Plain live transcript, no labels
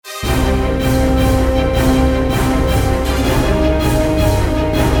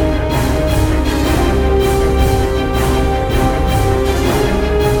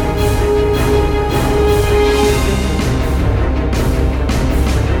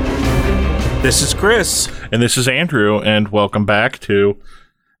This is Chris. And this is Andrew, and welcome back to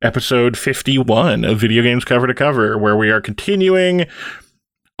episode 51 of Video Games Cover to Cover, where we are continuing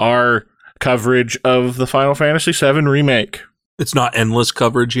our coverage of the Final Fantasy VII Remake. It's not endless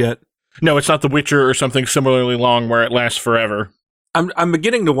coverage yet. No, it's not The Witcher or something similarly long where it lasts forever. I'm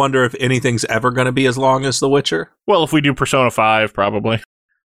beginning to wonder if anything's ever going to be as long as The Witcher. Well, if we do Persona 5, probably.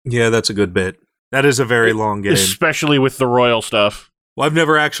 Yeah, that's a good bit. That is a very long game. Especially with the Royal stuff. Well, I've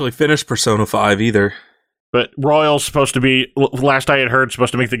never actually finished Persona 5 either. But Royal's supposed to be, last I had heard,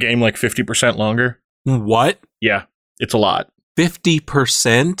 supposed to make the game like 50% longer. What? Yeah, it's a lot.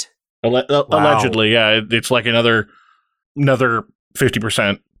 50%? Allegedly, yeah. It's like another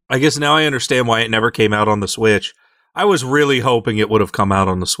 50%. I guess now I understand why it never came out on the Switch. I was really hoping it would have come out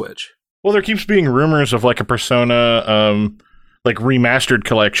on the Switch. Well, there keeps being rumors of like a Persona like remastered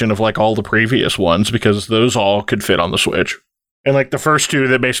collection of like all the previous ones, because those all could fit on the Switch. And like the first two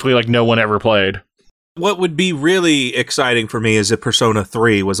that basically like no one ever played. What would be really exciting for me is if Persona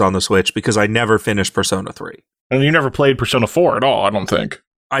 3 was on the Switch, because I never finished Persona 3. And you never played Persona 4 at all, I don't think.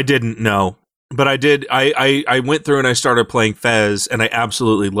 I didn't know. But I did. I went through and I started playing Fez, and I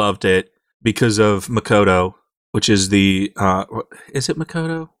absolutely loved it because of Makoto, which is the is it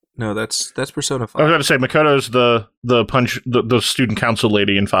Makoto? No, that's Persona 5. I was going to say Makoto's the student council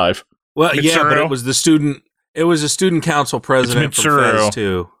lady in 5. Well, Mitsuru? yeah, but it was the student. It was a student council president from Fez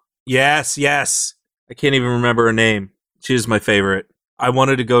too. Yes. I can't even remember her name. She is my favorite. I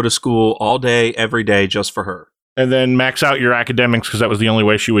wanted to go to school all day, every day, just for her. And then max out your academics because that was the only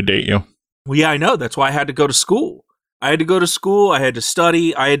way she would date you. Well, yeah, I know. That's why I had to go to school. I had to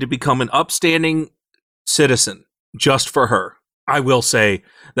study. I had to become an upstanding citizen just for her. I will say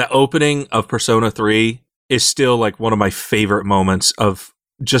that opening of Persona 3 is still like one of my favorite moments of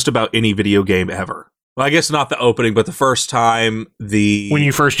just about any video game ever. Well, I guess not the opening, but the first time when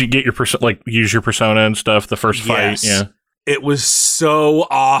you get your use your persona and stuff, the first fight, yeah. It was so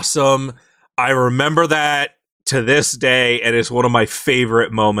awesome. I remember that to this day, and it's one of my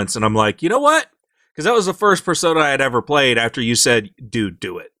favorite moments. And I'm like, you know what? Because that was the first Persona I had ever played after you said, dude,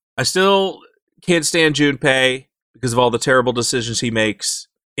 do it. I still can't stand Junpei because of all the terrible decisions he makes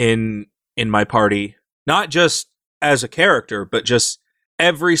in my party. Not just as a character, but just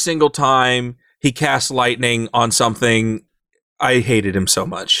every single time he casts lightning on something, I hated him so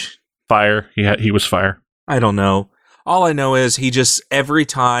much. Fire. He was fire. I don't know. All I know is every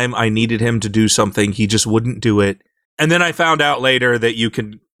time I needed him to do something, he just wouldn't do it. And then I found out later that you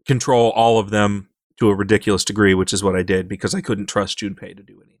can control all of them to a ridiculous degree, which is what I did because I couldn't trust Junpei to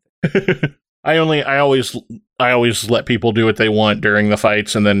do anything. I always let people do what they want during the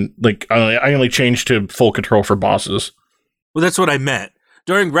fights, and then like I only changed to full control for bosses. Well, that's what I meant.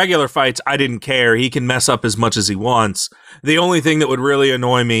 During regular fights, I didn't care. He can mess up as much as he wants. The only thing that would really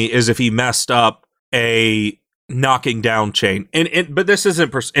annoy me is if he messed up a knocking down chain. But this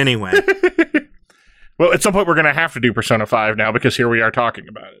isn't anyway. Well, at some point we're going to have to do Persona 5 now because here we are talking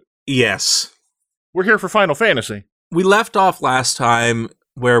about it. Yes. We're here for Final Fantasy. We left off last time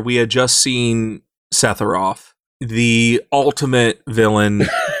where we had just seen Sephiroth, the ultimate villain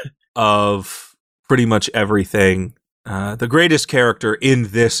of pretty much everything. The greatest character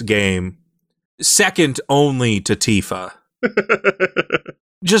in this game, second only to Tifa.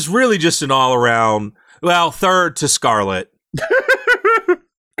 just an all-around, third to Scarlet.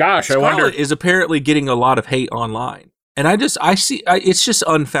 Gosh, Scarlet I wonder. Is apparently getting a lot of hate online. And it's just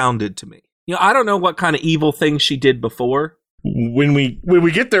unfounded to me. You know, I don't know what kind of evil things she did before. When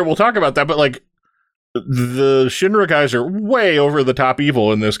we get there, we'll talk about that, but like, the Shinra guys are way over the top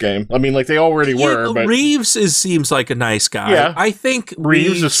evil in this game. I mean, like they already were. But Reeves seems like a nice guy. Yeah, I think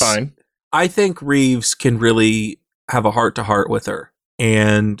Reeves is fine. I think Reeves can really have a heart to heart with her,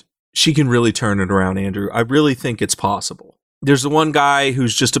 and she can really turn it around. Andrew, I really think it's possible. There's the one guy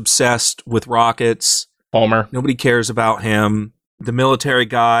who's just obsessed with rockets. Palmer. Nobody cares about him. The military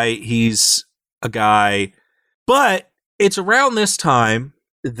guy, he's a guy, but it's around this time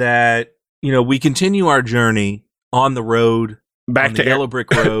that, you know, we continue our journey on the road, back to Yellow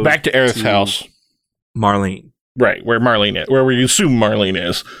Brick Road, back to Aerith's house, Marlene. Right, where Marlene is, where we assume Marlene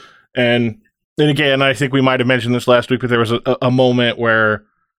is. And again, I think we might have mentioned this last week, but there was a moment where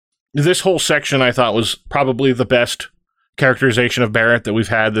this whole section I thought was probably the best characterization of Barrett that we've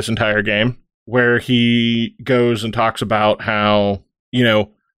had this entire game, where he goes and talks about how, you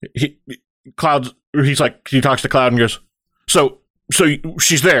know, he talks to Cloud and goes, so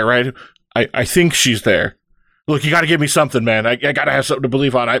she's there, right? I think she's there. Look, you got to give me something, man. I got to have something to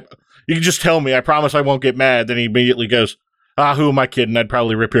believe on. You can just tell me. I promise I won't get mad. Then he immediately goes, who am I kidding? I'd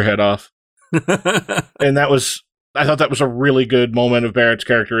probably rip your head off. And that was I thought that was a really good moment of Barrett's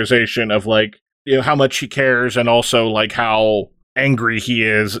characterization of, like, you know, how much he cares and also, like, how angry he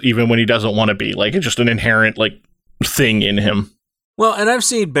is even when he doesn't want to be. Like, it's just an inherent, like, thing in him. Well, and I've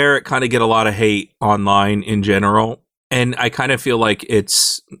seen Barrett kind of get a lot of hate online in general, and I kind of feel like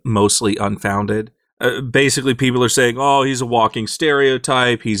it's mostly unfounded. Basically, people are saying, oh, he's a walking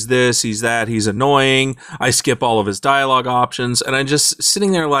stereotype, he's this, he's that, he's annoying, I skip all of his dialogue options, and I'm just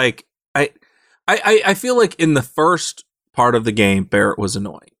sitting there like, I feel like in the first part of the game, Barrett was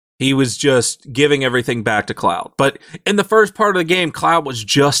annoying. He was just giving everything back to Cloud. But in the first part of the game, Cloud was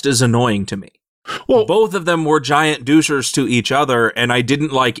just as annoying to me. Well, both of them were giant douchers to each other, and I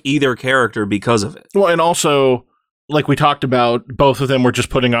didn't like either character because of it. Well, and also, like we talked about, both of them were just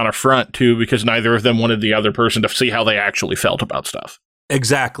putting on a front, too, because neither of them wanted the other person to see how they actually felt about stuff.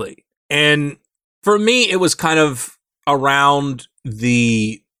 Exactly. And for me, it was kind of around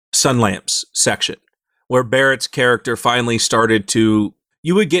the Sun Lamps section, where Barrett's character finally started to...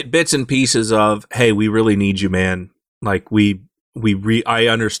 You would get bits and pieces of, hey, we really need you, man. Like, I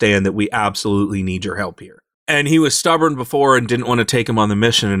understand that we absolutely need your help here. And he was stubborn before and didn't want to take him on the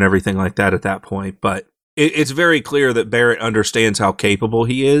mission and everything like that at that point. But it's very clear that Barrett understands how capable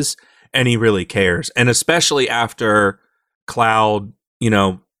he is, and he really cares. And especially after Cloud, you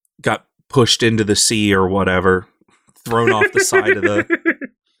know, got pushed into the sea or whatever, thrown off the side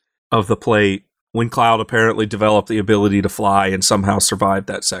of the plate, when Cloud apparently developed the ability to fly and somehow survived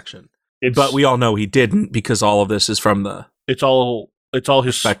that section. But we all know he didn't, because all of this is from the... It's all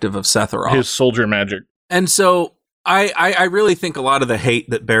his perspective of Sephiroth. His soldier magic. And so I really think a lot of the hate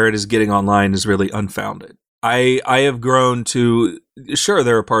that Barrett is getting online is really unfounded. I have grown to... Sure,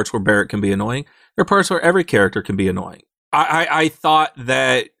 there are parts where Barrett can be annoying. There are parts where every character can be annoying. I thought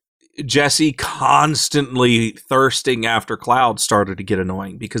that Jesse constantly thirsting after Cloud started to get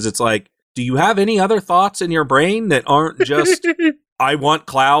annoying, because it's like, do you have any other thoughts in your brain that aren't just, I want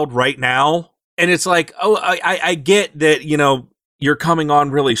Cloud right now? And it's like, oh, I get that, you know, you're coming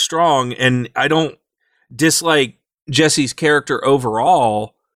on really strong, and I don't dislike Jesse's character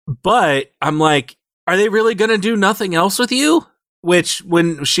overall, but I'm like, are they really going to do nothing else with you? Which,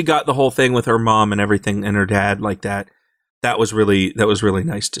 when she got the whole thing with her mom and everything and her dad like that, that was really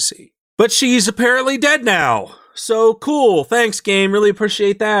nice to see. But she's apparently dead now. So cool. Thanks, game. Really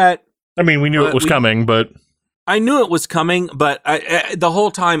appreciate that. I mean, we knew it was coming, but... I knew it was coming, but the whole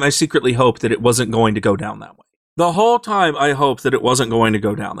time I secretly hoped that it wasn't going to go down that way. The whole time I hoped that it wasn't going to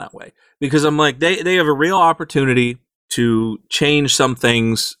go down that way. Because I'm like, they have a real opportunity to change some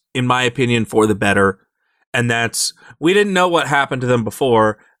things, in my opinion, for the better. And that's, we didn't know what happened to them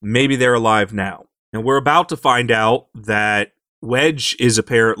before. Maybe they're alive now. And we're about to find out that Wedge is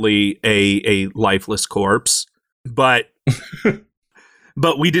apparently a lifeless corpse. But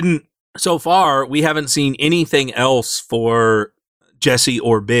we didn't... So far, we haven't seen anything else for Jesse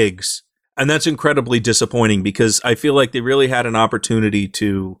or Biggs, and that's incredibly disappointing, because I feel like they really had an opportunity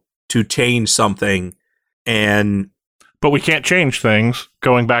to change something, but we can't change things.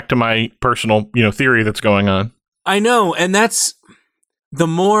 Going back to my personal, theory that's going on. I know, and that's, the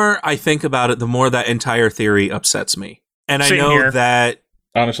more I think about it, the more that entire theory upsets me. And Same I know here, that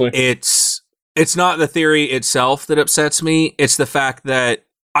honestly, it's not the theory itself that upsets me. It's the fact that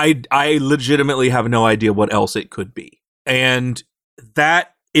I legitimately have no idea what else it could be. And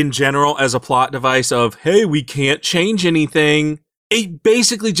that, in general, as a plot device of, hey, we can't change anything, it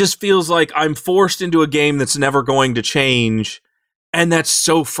basically just feels like I'm forced into a game that's never going to change, and that's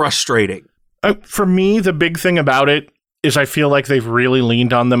so frustrating. For me, the big thing about it is I feel like they've really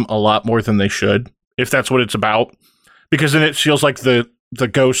leaned on them a lot more than they should, if that's what it's about. Because then it feels like the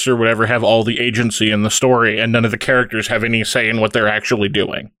ghosts or whatever have all the agency in the story, and none of the characters have any say in what they're actually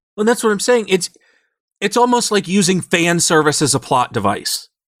doing. Well, that's what I'm saying. It's almost like using fan service as a plot device.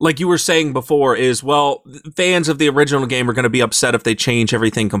 Like you were saying before, is, well, fans of the original game are going to be upset if they change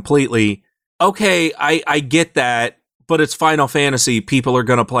everything completely. Okay, I get that, but it's Final Fantasy. People are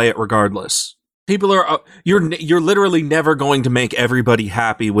going to play it regardless. People are, you're literally never going to make everybody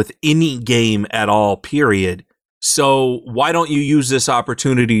happy with any game at all, period. So why don't you use this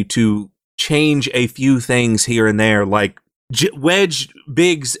opportunity to change a few things here and there? Like Wedge,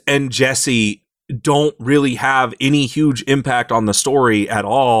 Biggs, and Jesse don't really have any huge impact on the story at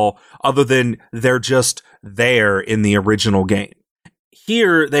all, other than they're just there in the original game.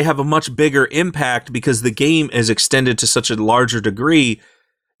 Here, they have a much bigger impact because the game is extended to such a larger degree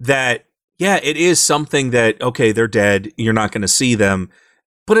that, yeah, it is something that, okay, they're dead, you're not going to see them.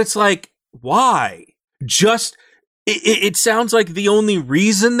 But it's like, why? it sounds like the only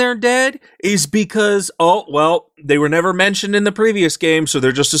reason they're dead is because, they were never mentioned in the previous game, so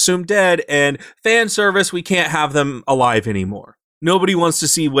they're just assumed dead, and fan service, we can't have them alive anymore. Nobody wants to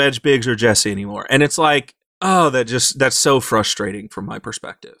see Wedge, Biggs, or Jesse anymore. And it's like, that's so frustrating from my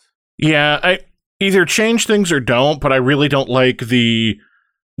perspective. Yeah, I either change things or don't, but I really don't like and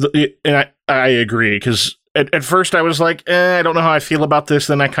I agree, because at first I was like, I don't know how I feel about this,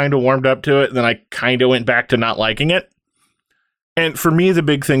 then I kind of warmed up to it, then I kind of went back to not liking it. And for me, the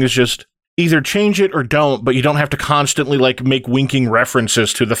big thing is just either change it or don't, but you don't have to constantly make winking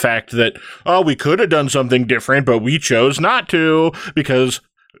references to the fact that, we could have done something different, but we chose not to because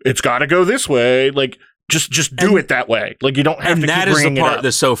it's got to go this way. Just do it that way. You don't have to keep bringing it up. And that is the part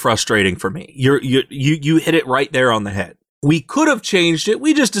that's so frustrating for me. You hit it right there on the head. We could have changed it.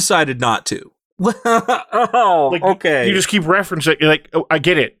 We just decided not to. Okay. You just keep referencing. You're like, I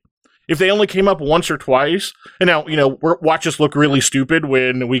get it. If they only came up once or twice, and now, watch us look really stupid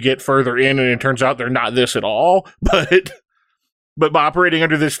when we get further in and it turns out they're not this at all. But operating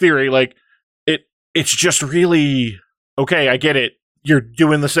under this theory, it's just really, okay, I get it. You're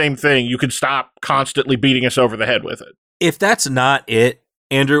doing the same thing. You could stop constantly beating us over the head with it. If that's not it,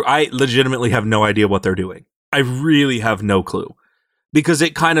 Andrew, I legitimately have no idea what they're doing. I really have no clue. Because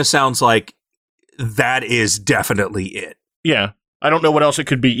it kind of sounds like that is definitely it. Yeah. I don't know what else it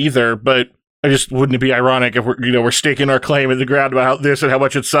could be either, but wouldn't it be ironic if we're staking our claim in the ground about this and how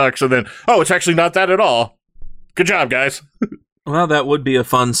much it sucks, and then, it's actually not that at all. Good job, guys. Well, that would be a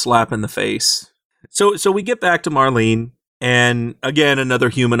fun slap in the face. So we get back to Marlene, and again, another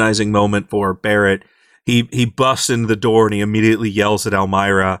humanizing moment for Barrett. He busts into the door and he immediately yells at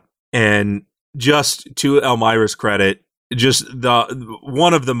Elmyra, and just to Elmyra's credit, just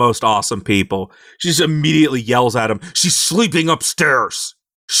one of the most awesome people. She just immediately yells at him, "She's sleeping upstairs.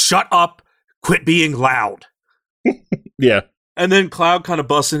 Shut up. Quit being loud." Yeah. And then Cloud kind of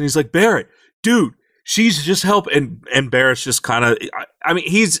busts in. He's like, "Barrett, dude, she's just helping." And Barrett's just kind of,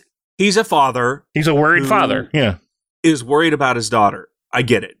 he's a father. He's a worried father. Yeah. Is worried about his daughter. I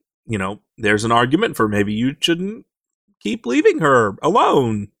get it. There's an argument for maybe you shouldn't keep leaving her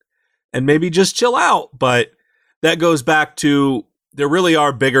alone and maybe just chill out. But that goes back to, there really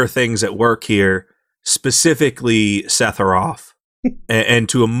are bigger things at work here, specifically Sephiroth, and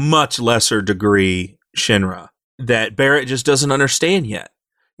to a much lesser degree, Shinra, that Barrett just doesn't understand yet.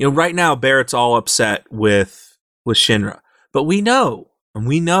 Right now, Barrett's all upset with Shinra. But we know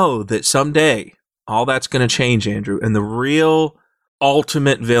that someday all that's going to change, Andrew, and the real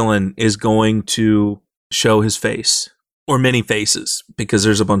ultimate villain is going to show his face, or many faces, because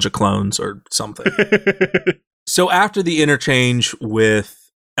there's a bunch of clones or something. So after the interchange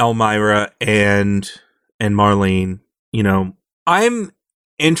with Elmyra and Marlene, I'm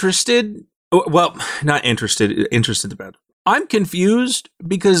interested. Well, not interested. Interested about. I'm confused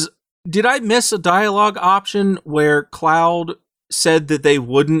because did I miss a dialogue option where Cloud said that they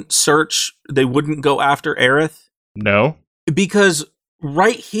wouldn't go after Aerith? No. Because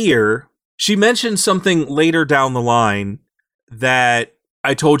right here, she mentioned something later down the line that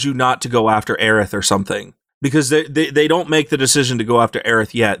I told you not to go after Aerith or something. Because they don't make the decision to go after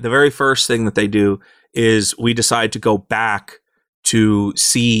Aerith yet. The very first thing that they do is we decide to go back to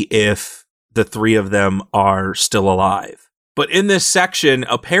see if the three of them are still alive. But in this section,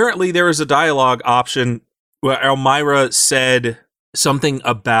 apparently there is a dialogue option where Elmyra said something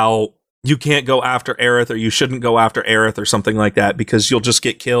about you can't go after Aerith, or you shouldn't go after Aerith, or something like that, because you'll just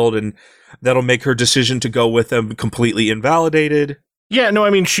get killed, and that'll make her decision to go with them completely invalidated. Yeah,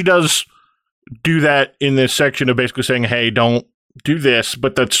 no, she does do that in this section of basically saying, hey, don't do this,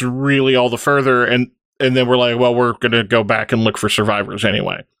 but that's really all the further, and then we're like, well, we're going to go back and look for survivors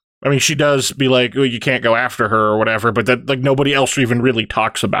anyway. She does be like, oh, you can't go after her or whatever, but that nobody else even really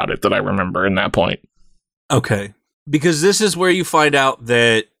talks about it that I remember in that point. Okay. Because this is where you find out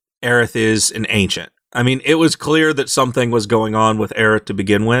that Aerith is an ancient. It was clear that something was going on with Aerith to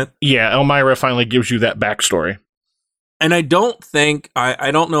begin with. Yeah, Elmyra finally gives you that backstory. And I don't think,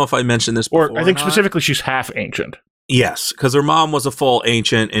 I don't know if I mentioned this before. Or I think specifically she's half ancient. Yes, because her mom was a full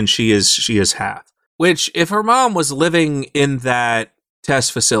ancient and she is half. Which, if her mom was living in that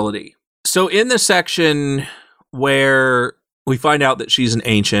test facility. So in the section where we find out that she's an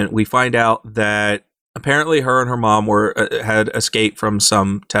ancient, we find out that apparently her and her mom had escaped from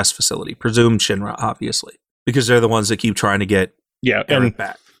some test facility. Presumed Shinra, obviously. Because they're the ones that keep trying to get Aerith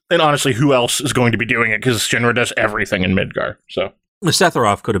back. And honestly, who else is going to be doing it? Because Shinra does everything in Midgar. So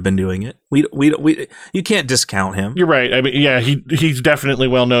Sephiroth could have been doing it. You can't discount him. You're right. He's definitely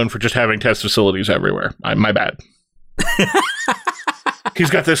well known for just having test facilities everywhere. My bad. He's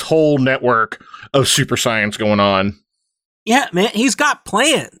got this whole network of super science going on Yeah, man, he's got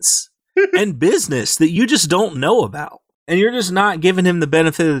plans and business that you just don't know about. And you're just not giving him the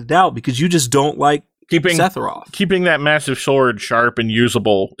benefit of the doubt because you just don't like Sephiroth. Keeping that massive sword sharp and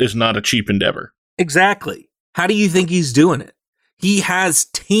usable is not a cheap endeavor. Exactly. How do you think he's doing it? He has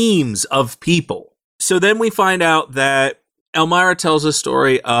teams of people. So then we find out that Elmira tells a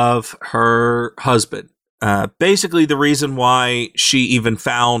story of her husband. Basically, the reason why she even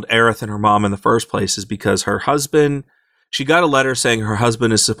found Aerith and her mom in the first place is because her husband, she got a letter saying her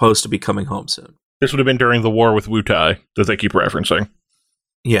husband is supposed to be coming home soon. This would have been during the war with Wutai that they keep referencing.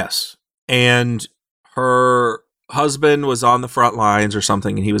 Yes. And her husband was on the front lines or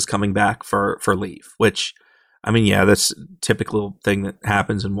something, and he was coming back for leave, which, I mean, yeah, that's a typical thing that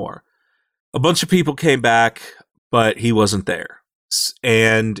happens in war. A bunch of people came back, but he wasn't there.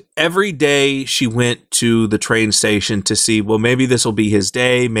 And every day she went to the train station to see, well, maybe this will be his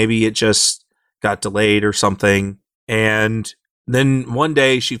day. Maybe it just got delayed or something. And then one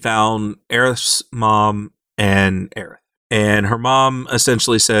day she found Aerith's mom and Aerith. And her mom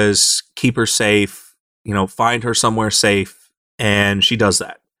essentially says, keep her safe, find her somewhere safe. And she does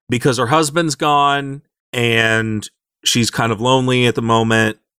that because her husband's gone and she's kind of lonely at the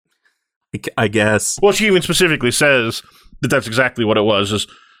moment, I guess. Well, she even specifically says that that's exactly what it was. Is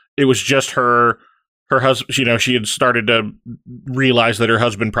it was just her husband. She had started to realize that her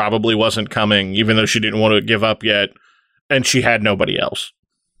husband probably wasn't coming, even though she didn't want to give up yet, and she had nobody else.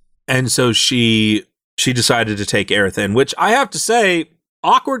 And so she decided to take Aerith in, which I have to say,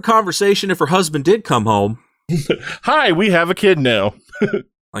 awkward conversation if her husband did come home. Hi, we have a kid now.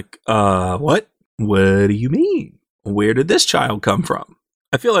 Like, what? What do you mean? Where did this child come from?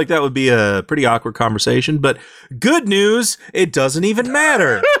 I feel like that would be a pretty awkward conversation, but good news, it doesn't even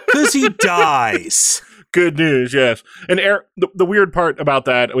matter because he dies. Good news, yes. And the weird part about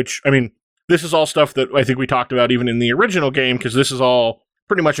that, which, I mean, this is all stuff that I think we talked about even in the original game, because this is all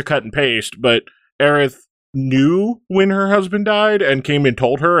pretty much a cut and paste, but Aerith knew when her husband died and came and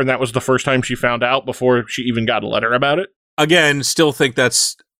told her, and that was the first time she found out before she even got a letter about it. Again, still think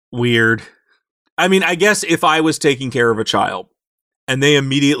that's weird. I mean, I guess if I was taking care of a child, and they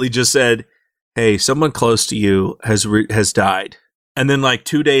immediately just said, hey, someone close to you has died. And then like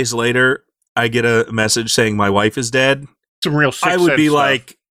 2 days later, I get a message saying my wife is dead. Some real Sixth I would be Sense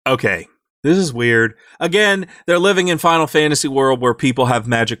like, okay, this is weird. Again, they're living in Final Fantasy world where people have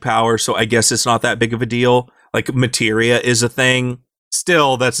magic powers, so I guess it's not that big of a deal. Like materia is a thing.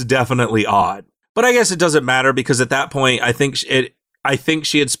 Still, that's definitely odd. But I guess it doesn't matter because at that point, I think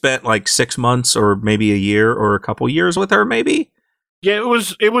she had spent like 6 months or maybe a year or a couple years with her, maybe. Yeah,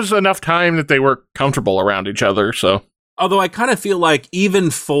 it was enough time that they were comfortable around each other, so. Although I kind of feel like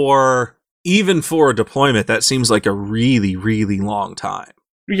even for a deployment, that seems like a really, really long time.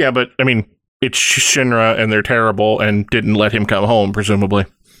 Yeah, but I mean, it's Shinra and they're terrible and didn't let him come home, presumably.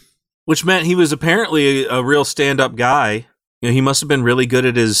 Which meant he was apparently a real stand-up guy. He must have been really good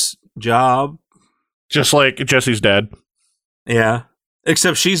at his job. Just like Jesse's dad. Yeah.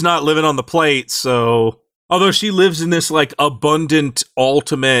 Except she's not living on the plate, so... Although she lives in this like abundant,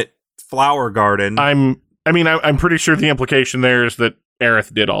 ultimate flower garden. I'm pretty sure the implication there is that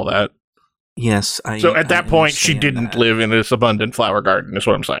Aerith did all that. Yes, so at that point, she didn't live in this abundant flower garden. Is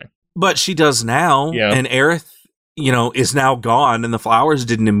what I'm saying. But she does now, yeah. And Aerith, is now gone, and the flowers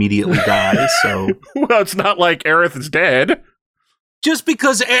didn't immediately die. So well, it's not like Aerith is dead. Just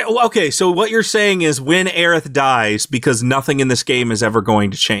because, okay. So what you're saying is when Aerith dies, because nothing in this game is ever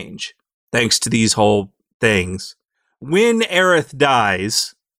going to change, thanks to these whole things. When Aerith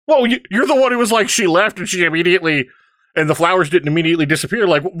dies... Well, you're the one who was like, she left and she immediately... And the flowers didn't immediately disappear.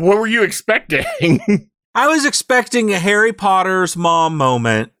 Like, what were you expecting? I was expecting a Harry Potter's mom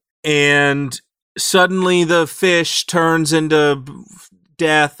moment, and suddenly the fish turns into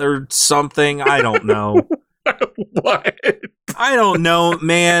death or something. I don't know. What? I don't know,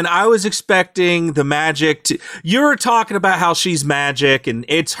 man. I was expecting the magic to... You're talking about how she's magic and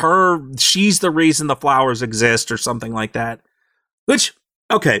it's her... She's the reason the flowers exist or something like that. Which,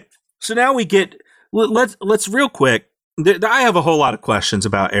 okay. So now we get... Let's real quick... I have a whole lot of questions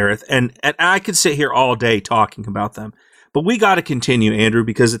about Aerith, and I could sit here all day talking about them. But we got to continue, Andrew,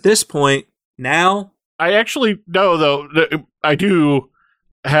 because at this point, now... I actually know, though, I do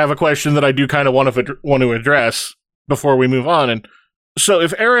have a question that I do kind of want to address before we move on. And so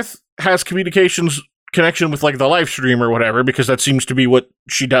if Aerith has connection with like the live stream or whatever, because that seems to be what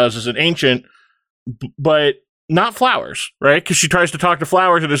she does as an ancient, but not flowers, right? Because she tries to talk to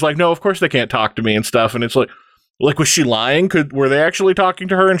flowers and it's like, no, of course they can't talk to me and stuff. And it's like, was she lying? Were they actually talking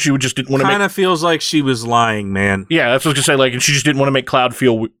to her and she just didn't want to Kind of feels like she was lying, man. Yeah, that's what I was going to say. Like, and she just didn't want to make Cloud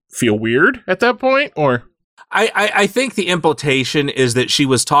feel weird at that point, or? I think the implication is that she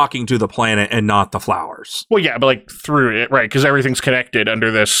was talking to the planet and not the flowers. Well, yeah, but like through it, right? Because everything's connected under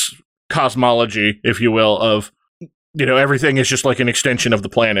this cosmology, if you will, of, everything is just like an extension of the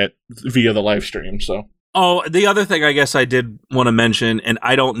planet via the live stream. So, oh, the other thing I guess I did want to mention, and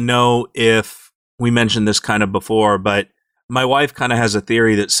I don't know if we mentioned this kind of before, but my wife kind of has a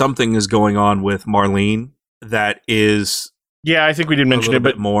theory that something is going on with Marlene that is. Yeah, I think we did mention it,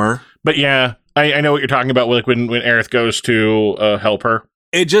 but more. But yeah. I know what you're talking about, like when Aerith goes to help her.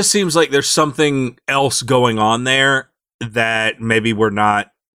 It just seems like there's something else going on there that maybe we're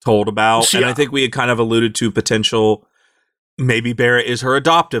not told about. And I think we had kind of alluded to potential, maybe Barrett is her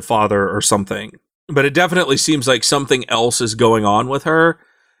adoptive father or something. But it definitely seems like something else is going on with her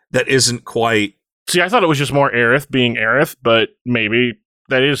that isn't quite. See, I thought it was just more Aerith being Aerith, but maybe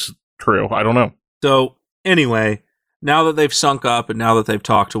that is true. I don't know. So anyway, now that they've sunk up and now that they've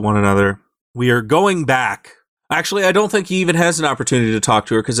talked to one another, we are going back. Actually, I don't think he even has an opportunity to talk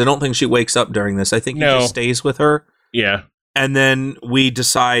to her because I don't think she wakes up during this. I think he just stays with her. Yeah. And then we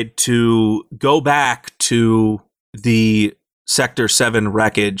decide to go back to the Sector 7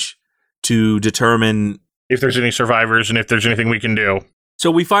 wreckage to determine if there's any survivors and if there's anything we can do.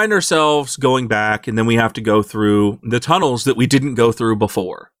 So we find ourselves going back, and then we have to go through the tunnels that we didn't go through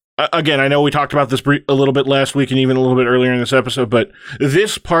before. Again, I know we talked about this a little bit last week and even a little bit earlier in this episode, but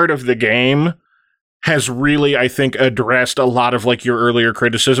this part of the game has really, I think, addressed a lot of like your earlier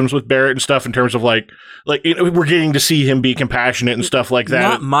criticisms with Barrett and stuff in terms of like we're getting to see him be compassionate and stuff like that.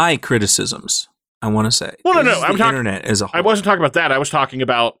 Not my criticisms, I want to say. Well, no, I'm talking internet as a whole. I wasn't talking about that. I was talking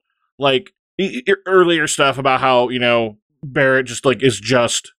about like earlier stuff about how Barrett just like is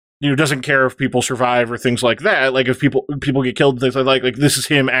just. Doesn't care if people survive or things like that. Like if people get killed, things like this is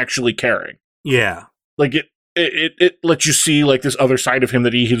him actually caring. Yeah, like it lets you see like this other side of him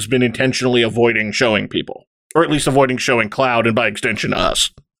that he has been intentionally avoiding showing people, or at least avoiding showing Cloud and by extension us.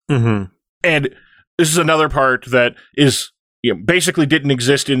 Mm-hmm. And this is another part that is basically didn't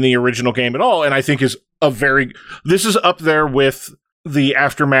exist in the original game at all, and I think this is up there with the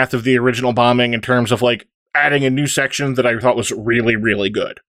aftermath of the original bombing in terms of like adding a new section that I thought was really, really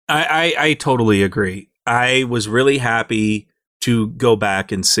good. I totally agree. I was really happy to go back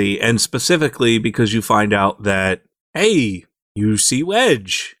and see, and specifically because you find out that, hey, you see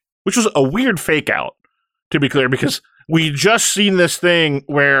Wedge. Which was a weird fake out, to be clear, because we just seen this thing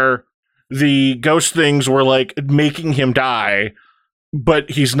where the ghost things were like making him die, but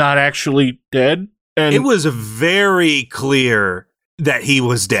he's not actually dead. And it was very clear that he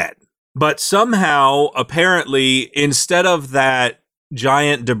was dead. But somehow, apparently, instead of that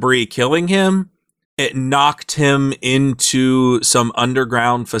giant debris killing him, it knocked him into some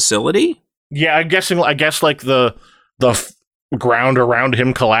underground facility. Yeah, I guess like the ground around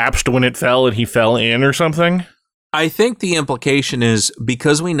him collapsed when it fell and he fell in or something. I think the implication is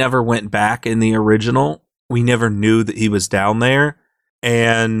because we never went back in the original, we never knew that he was down there,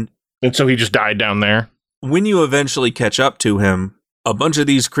 and so he just died down there. When you eventually catch up to him, a bunch of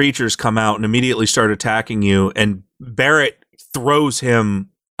these creatures come out and immediately start attacking you, and Barrett throws him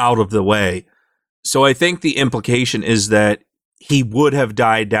out of the way. So I think the implication is that he would have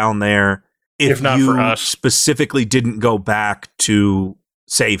died down there if not for us. Specifically didn't go back to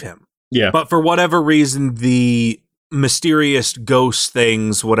save him. Yeah. But for whatever reason, the mysterious ghost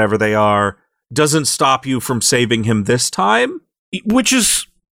things, whatever they are, doesn't stop you from saving him this time. Which is,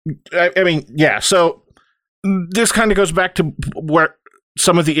 I mean, yeah. So this kind of goes back to where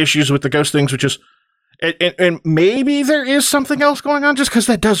some of the issues with the ghost things, which is, and maybe there is something else going on, just because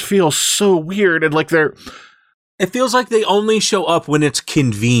that does feel so weird, and like it feels like they only show up when it's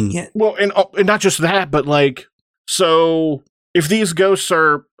convenient. Well, and not just that, but like, so if these ghosts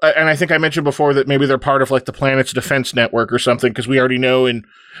are, and I think I mentioned before that maybe they're part of like the planet's defense network or something, because we already know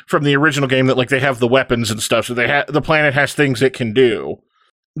from the original game that like they have the weapons and stuff, so the planet has things it can do.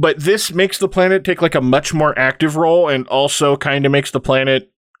 But this makes the planet take like a much more active role, and also kind of makes the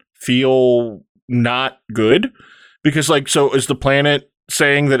planet feel not good, because like, so is the planet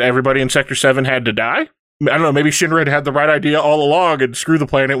saying that everybody in Sector 7 had to die? I don't know, maybe Shinra had the right idea all along, and screw the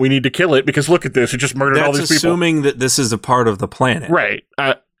planet, we need to kill it, because look at this, it just murdered all these people. That's assuming that this is a part of the planet. Right.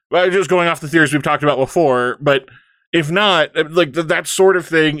 Just going off the theories we've talked about before, but if not, like that sort of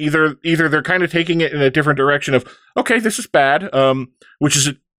thing, either they're kind of taking it in a different direction of, okay, this is bad, which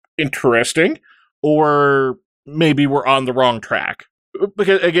is interesting, or maybe we're on the wrong track.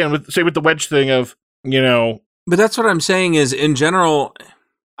 Because again, with the Wedge thing of, But that's what I'm saying is, in general,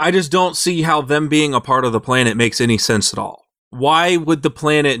 I just don't see how them being a part of the planet makes any sense at all. Why would the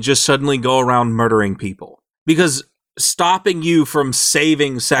planet just suddenly go around murdering people? Because stopping you from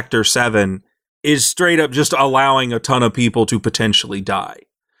saving Sector 7 is straight up just allowing a ton of people to potentially die.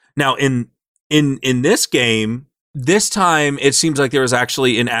 Now, in this game, this time it seems like there was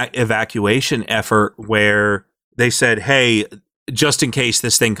actually an evacuation effort where they said, hey, just in case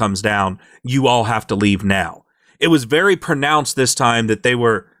this thing comes down, you all have to leave now. It was very pronounced this time that they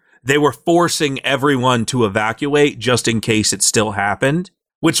were forcing everyone to evacuate just in case it still happened,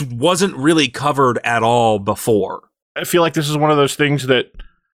 which wasn't really covered at all before. I feel like this is one of those things that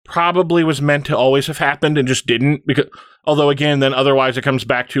probably was meant to always have happened and just didn't. Because, although, again, then otherwise it comes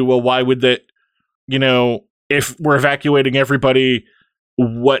back to, well, why would that, if we're evacuating everybody,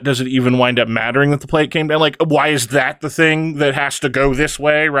 what does it even wind up mattering that the plate came down? Like, why is that the thing that has to go this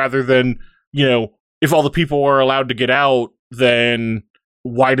way rather than, if all the people are allowed to get out, then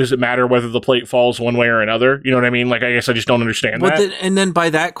why does it matter whether the plate falls one way or another? You know what I mean? Like, I guess I just don't understand that. And then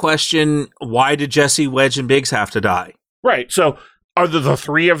by that question, why did Jesse, Wedge, and Biggs have to die? Right. So are the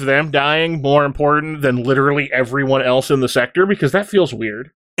three of them dying more important than literally everyone else in the sector? Because that feels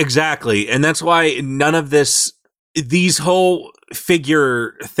weird. Exactly. And that's why none of these whole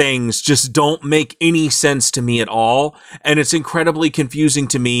figure things just don't make any sense to me at all. And it's incredibly confusing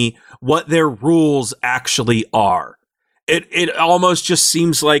to me what their rules actually are. It almost just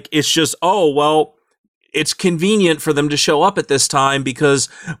seems like it's just, oh, well, it's convenient for them to show up at this time because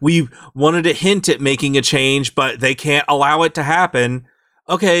we wanted to hint at making a change, but they can't allow it to happen.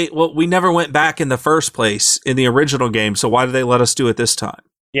 Okay, well, we never went back in the first place in the original game, so why did they let us do it this time?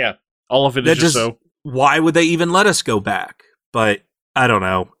 Yeah, all of it is just so... Why would they even let us go back? But I don't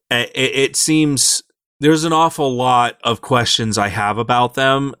know. It seems there's an awful lot of questions I have about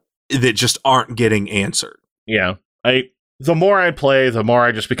them that just aren't getting answered. Yeah, the more I play, the more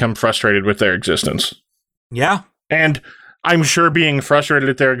I just become frustrated with their existence. Yeah. And I'm sure being frustrated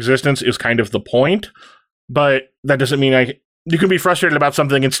at their existence is kind of the point, but that doesn't mean you can be frustrated about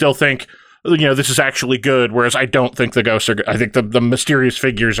something and still think, this is actually good, whereas I don't think the ghosts are good. I think the mysterious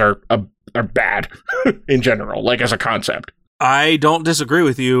figures are bad in general, like as a concept. I don't disagree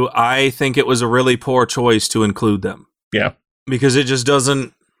with you. I think it was a really poor choice to include them. Yeah. Because it just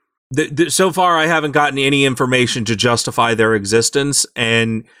doesn't... So far, I haven't gotten any information to justify their existence,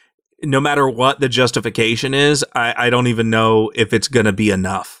 and no matter what the justification is, I don't even know if it's going to be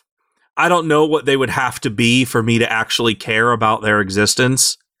enough. I don't know what they would have to be for me to actually care about their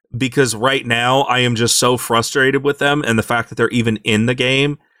existence, because right now I am just so frustrated with them and the fact that they're even in the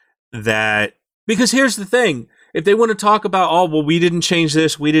game that... Because here's the thing. If they want to talk about, oh, well, we didn't change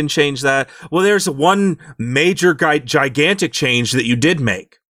this, we didn't change that. Well, there's one major gigantic change that you did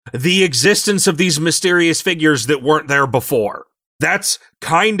make. The existence of these mysterious figures that weren't there before. That's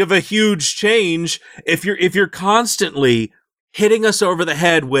kind of a huge change. If you're constantly hitting us over the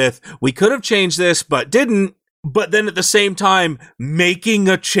head with, we could have changed this, but didn't, but then at the same time making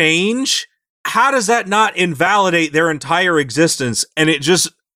a change, how does that not invalidate their entire existence? And it just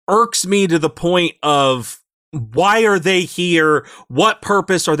irks me to the point of, why are they here? What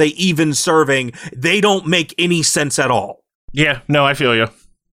purpose are they even serving? They don't make any sense at all. Yeah, no, I feel you.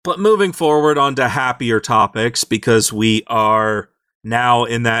 But moving forward onto happier topics, because we are now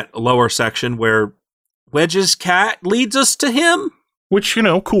in that lower section where Wedge's cat leads us to him. Which,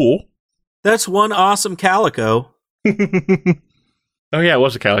 cool. That's one awesome calico. Oh yeah, it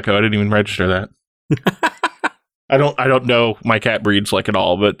was a calico. I didn't even register that. I don't know my cat breeds like at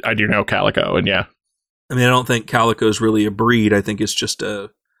all, but I do know calico, and yeah. I mean, I don't think calico is really a breed. I think it's just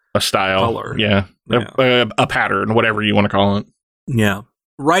a style. Color. Yeah. A pattern, whatever you want to call it. Yeah.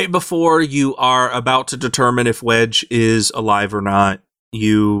 Right before you are about to determine if Wedge is alive or not,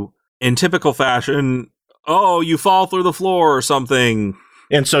 you, in typical fashion, you fall through the floor or something.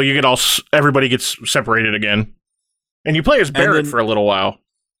 And so everybody gets separated again. And you play as Barrett for a little while.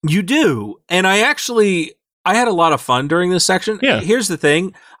 You do. And I had a lot of fun during this section. Yeah. Here's the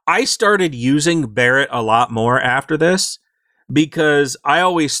thing. I started using Barrett a lot more after this, because I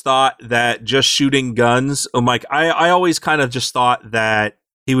always thought that just shooting guns, I always kind of just thought that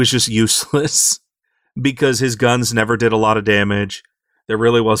he was just useless because his guns never did a lot of damage. There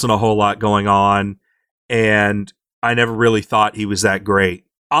really wasn't a whole lot going on, and I never really thought he was that great.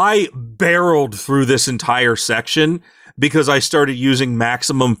 I barreled through this entire section because I started using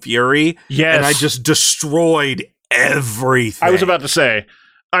Maximum Fury, and I just destroyed everything. I was about to say,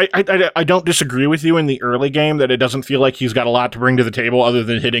 I don't disagree with you in the early game that it doesn't feel like he's got a lot to bring to the table other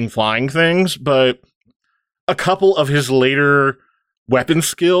than hitting flying things, but a couple of his later weapon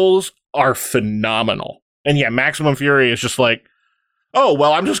skills are phenomenal. And yeah, Maximum Fury is just like, oh,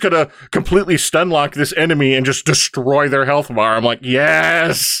 well, I'm just going to completely stun lock this enemy and just destroy their health bar. I'm like,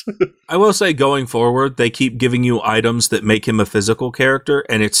 yes! I will say, going forward, they keep giving you items that make him a physical character,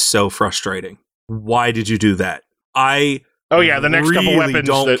 and it's so frustrating. Why did you do that? I the next really couple weapons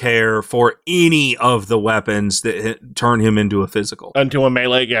don't care for any of the weapons that turn him into a physical. Into a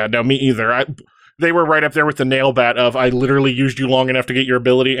melee. Yeah, no, me either. They were right up there with the nail bat of I literally used you long enough to get your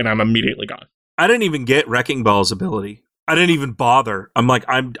ability, and I'm immediately gone. I didn't even get Wrecking Ball's ability. I didn't even bother. I'm like,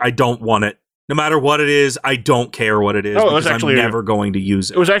 I don't want it. No matter what it is, I don't care what it is because I'm never going to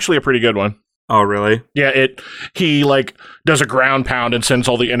use it. It was actually a pretty good one. Oh, really? Yeah, he like does a ground pound and sends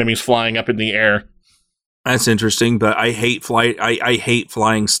all the enemies flying up in the air. That's interesting, but I hate flight. I hate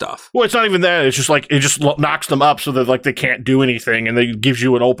flying stuff. Well, it's not even that. It's just like it just knocks them up so that like they can't do anything, and it gives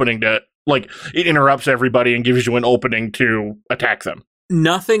you an opening to like it interrupts everybody and gives you an opening to attack them.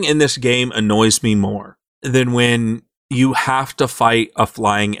 Nothing in this game annoys me more than when you have to fight a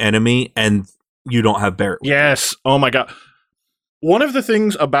flying enemy and you don't have Barret. Yes. Oh my god. One of the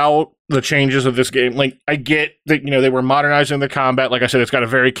things about the changes of this game, like I get that, they were modernizing the combat. Like I said, it's got a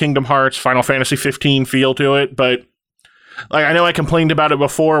very Kingdom Hearts, Final Fantasy 15 feel to it, but like I know I complained about it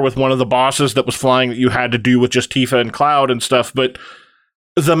before with one of the bosses that was flying that you had to do with just Tifa and Cloud and stuff, but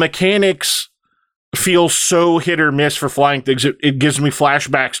the mechanics feel so hit or miss for flying things. It gives me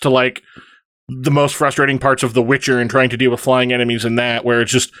flashbacks to like the most frustrating parts of The Witcher and trying to deal with flying enemies in that, where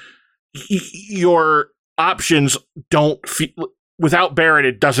it's just your options don't feel... Without Barret,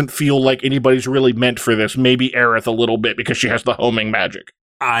 it doesn't feel like anybody's really meant for this. Maybe Aerith a little bit because she has the homing magic.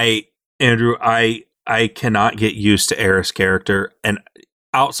 Andrew, I cannot get used to Aerith's character, and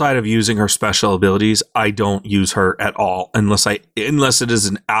outside of using her special abilities, I don't use her at all unless it is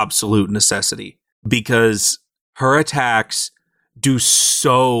an absolute necessity, because her attacks do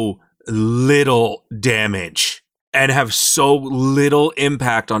so little damage and have so little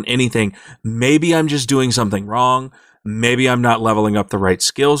impact on anything. Maybe I'm just doing something wrong. Maybe I'm not leveling up the right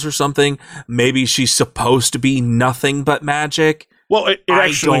skills or something. Maybe she's supposed to be nothing but magic. Well,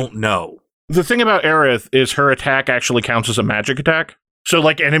 I don't know. The thing about Aerith is her attack actually counts as a magic attack. So,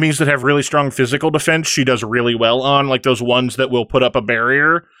 like, enemies that have really strong physical defense, she does really well on. Like, those ones that will put up a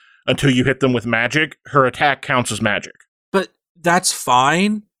barrier until you hit them with magic, her attack counts as magic. But that's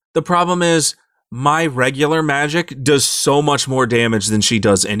fine. The problem is, my regular magic does so much more damage than she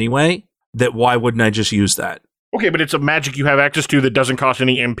does anyway, that why wouldn't I just use that? Okay, but it's a magic you have access to that doesn't cost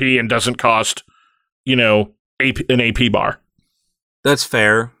any MP and doesn't cost, an AP bar. That's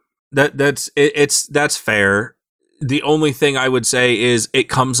fair. That's fair. The only thing I would say is it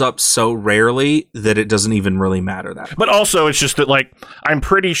comes up so rarely that it doesn't even really matter that much. But also, it's just that, like, I'm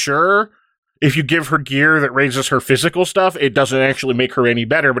pretty sure if you give her gear that raises her physical stuff, it doesn't actually make her any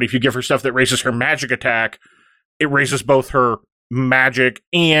better. But if you give her stuff that raises her magic attack, it raises both her magic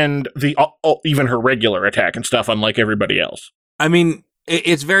and even her regular attack and stuff, unlike everybody else. I mean,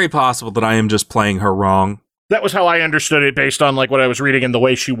 it's very possible that I am just playing her wrong. That was how I understood it based on like what I was reading and the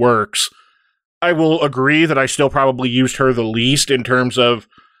way she works. I will agree that I still probably used her the least in terms of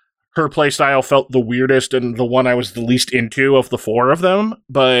her playstyle felt the weirdest and the one I was the least into of the four of them,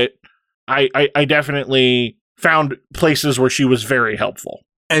 but I definitely found places where she was very helpful.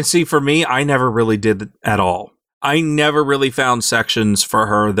 And see, for me, I never really did at all. I never really found sections for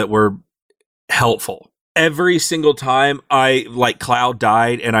her that were helpful. Every single time Cloud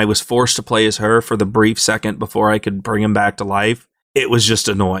died and I was forced to play as her for the brief second before I could bring him back to life, it was just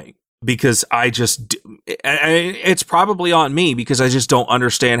annoying because it's probably on me because I just don't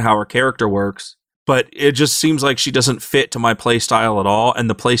understand how her character works, but it just seems like she doesn't fit to my playstyle at all and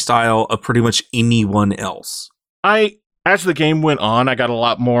the playstyle of pretty much anyone else. As the game went on, I got a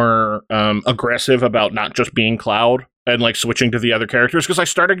lot more aggressive about not just being Cloud and like switching to the other characters because I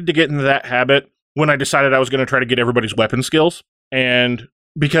started to get into that habit when I decided I was going to try to get everybody's weapon skills. And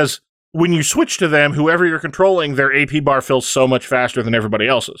because when you switch to them, whoever you're controlling, their AP bar fills so much faster than everybody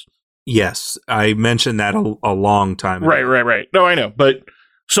else's. Yes, I mentioned that a long time ago. Right. No, I know. But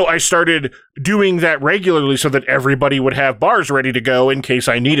so I started doing that regularly so that everybody would have bars ready to go in case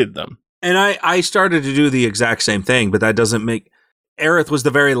I needed them. And I started to do the exact same thing, but that doesn't make... Aerith was the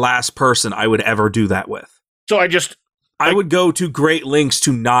very last person I would ever do that with. So I would go to great lengths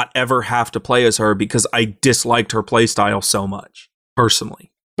to not ever have to play as her because I disliked her playstyle so much,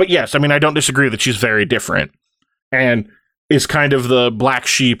 personally. But yes, I mean, I don't disagree that she's very different. And is kind of the black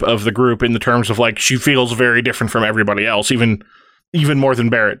sheep of the group in the terms of, like, she feels very different from everybody else, even more than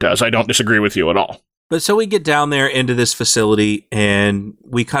Barret does. I don't disagree with you at all. But so we get down there into this facility and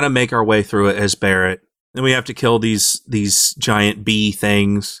we kind of make our way through it as Barret. Then we have to kill these giant bee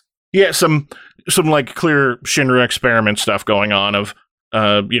things. Yeah, some like clear Shinra experiment stuff going on of,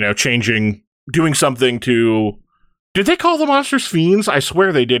 doing something to... Did they call the monsters fiends? I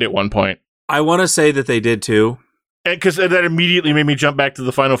swear they did at one point. I want to say that they did too. because that immediately made me jump back to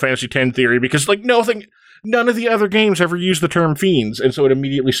the Final Fantasy X theory, because like none of the other games ever used the term fiends, and so it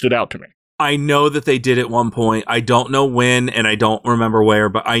immediately stood out to me. I know that they did at one point. I don't know when, and I don't remember where,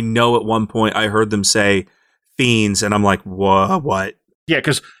 but I know at one point I heard them say fiends, and I'm like, what? Yeah,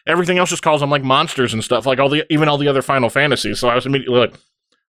 because everything else just calls them like monsters and stuff, like even all the other Final Fantasies. So I was immediately like,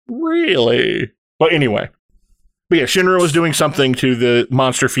 really? But anyway. But yeah, Shinra was doing something to the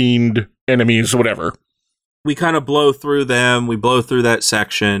monster fiend enemies, whatever. We kind of blow through them. We blow through that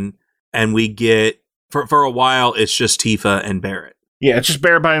section, and we get, for a while, it's just Tifa and Barret. Yeah, it's just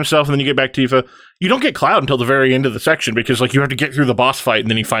Barret by himself, and then you get back Tifa. You don't get Cloud until the very end of the section, because like you have to get through the boss fight, and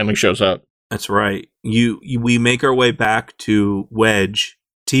then he finally shows up. That's right. We make our way back to Wedge.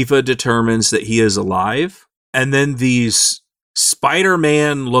 Tifa determines that he is alive, and then these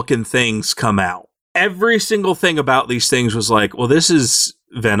Spider-Man looking things come out. Every single thing about these things was like, well, this is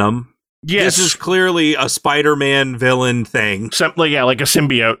Venom. Yes. This is clearly a Spider-Man villain thing. Something, yeah, like a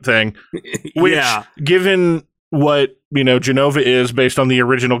symbiote thing. Which, given what, Jenova is based on the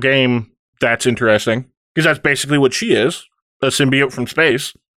original game, that's interesting. Because that's basically what she is, a symbiote from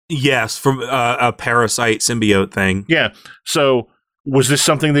space. Yes, from a parasite symbiote thing. Yeah. So, was this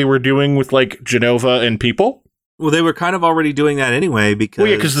something they were doing with, like, Jenova and people? Well, they were kind of already doing that anyway, because... Well,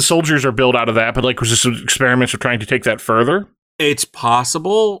 yeah, because the soldiers are built out of that, but, like, was this experiments of trying to take that further? It's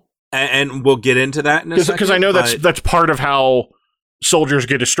possible, and we'll get into that in a second. Because I know that's part of how soldiers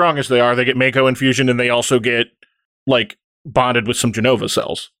get as strong as they are. They get Mako infusion, and they also get, like, bonded with some Jenova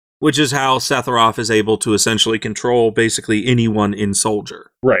cells. Which is how Sephiroth is able to essentially control basically anyone in Soldier.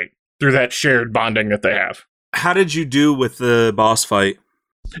 Right. Through that shared bonding that they have. How did you do with the boss fight?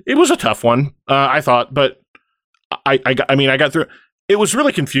 It was a tough one, I thought, but I got through it. It was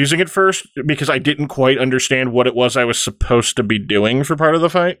really confusing at first because I didn't quite understand what it was I was supposed to be doing for part of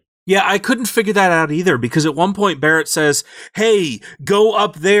the fight. Yeah, I couldn't figure that out either, because at one point Barret says, hey, go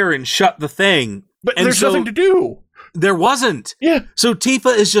up there and shut the thing. But there's nothing to do. There wasn't. Yeah. So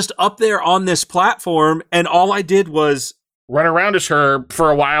Tifa is just up there on this platform, and all I did was run around as her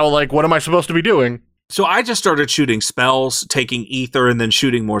for a while, like, what am I supposed to be doing? So I just started shooting spells, taking ether, and then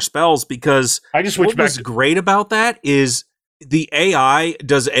shooting more spells, because I just switched back. What's great about that is the AI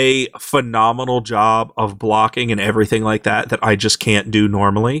does a phenomenal job of blocking and everything like that I just can't do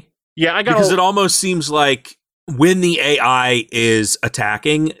normally. Yeah, because it almost seems like when the AI is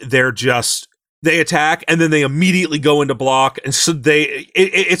attacking, they attack and then they immediately go into block, and so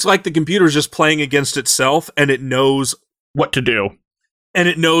it's like the computer's just playing against itself, and it knows what to do. And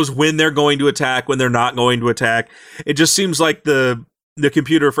it knows when they're going to attack, when they're not going to attack. It just seems like the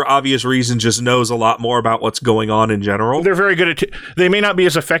computer, for obvious reasons, just knows a lot more about what's going on in general. They're very good at they may not be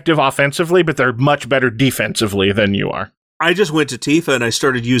as effective offensively, but they're much better defensively than you are. I just went to Tifa and I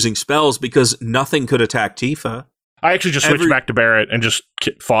started using spells because nothing could attack Tifa. I actually just switched back to Barret and just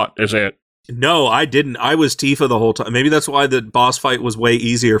fought as it. No, I didn't. I was Tifa the whole time. Maybe that's why the boss fight was way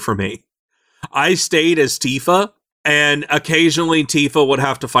easier for me. I stayed as Tifa, and occasionally Tifa would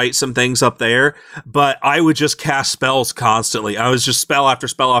have to fight some things up there, but I would just cast spells constantly. I was just spell after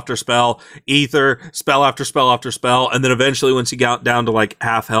spell after spell, ether, spell after spell after spell, and then eventually once he got down to like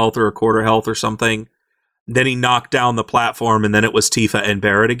half health or a quarter health or something, then he knocked down the platform, and then it was Tifa and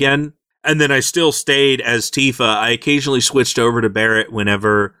Barret again. And then I still stayed as Tifa. I occasionally switched over to Barret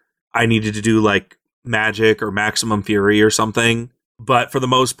whenever I needed to do like magic or maximum fury or something. But for the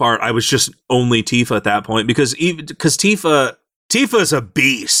most part, I was just only Tifa at that point because Tifa's a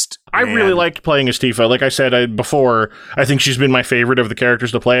beast. I really liked playing as Tifa. Like I said before, I think she's been my favorite of the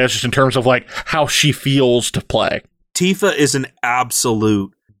characters to play as, just in terms of like how she feels to play. Tifa is an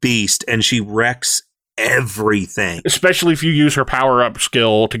absolute beast, and she wrecks everything. Especially if you use her power-up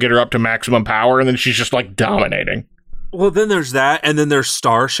skill to get her up to maximum power, and then she's just like dominating. Well, then there's that, and then there's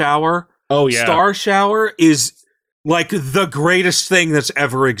Star Shower. Oh, yeah. Star Shower is like the greatest thing that's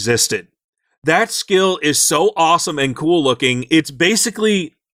ever existed. That skill is so awesome and cool looking. It's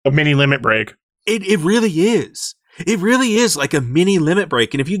basically a mini limit break. It really is. It really is like a mini limit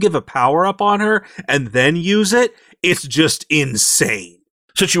break. And if you give a power up on her and then use it, it's just insane.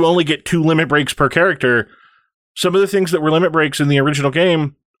 Since you only get 2 limit breaks per character, some of the things that were limit breaks in the original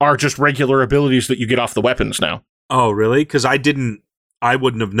game are just regular abilities that you get off the weapons now. Oh, really? Because I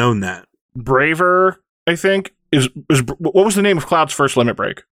wouldn't have known that. Braver, I think, is what was the name of Cloud's first limit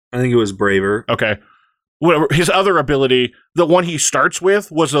break? I think it was Braver. Okay. Whatever. His other ability, the one he starts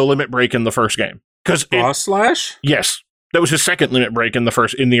with, was a limit break in the first game. Cross Slash? Yes. That was his second limit break in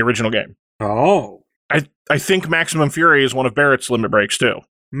the original game. Oh. I think Maximum Fury is one of Barrett's limit breaks too.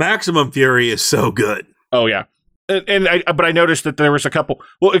 Maximum Fury is so good. Oh yeah. But I noticed that there was a couple.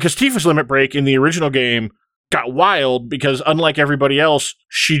 Well, because Tifa's limit break in the original game got wild because unlike everybody else,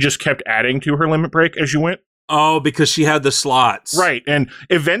 she just kept adding to her limit break as you went. Oh, because she had the slots. Right. And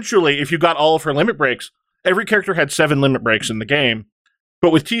eventually, if you got all of her limit breaks, every character had 7 limit breaks in the game.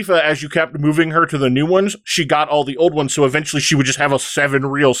 But with Tifa, as you kept moving her to the new ones, she got all the old ones, so eventually she would just have a 7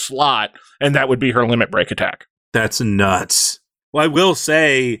 real slot, and that would be her limit break attack. That's nuts. Well, I will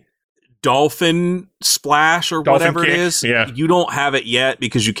say, Dolphin Splash or Dolphin whatever kick, it is, yeah. you don't have it yet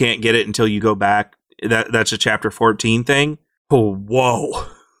because you can't get it until you go back. That's a Chapter 14 thing. Oh, whoa.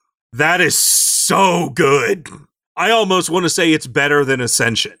 That is so good. I almost want to say it's better than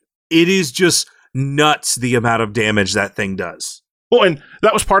Ascension. It is just nuts the amount of damage that thing does. Well, and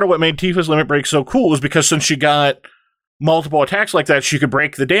that was part of what made Tifa's limit break so cool, was because since she got multiple attacks like that, she could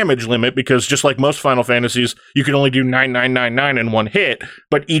break the damage limit, because just like most Final Fantasies, you could only do 9999 in one hit,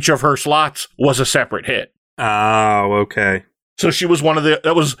 but each of her slots was a separate hit. Oh, okay. So she was one of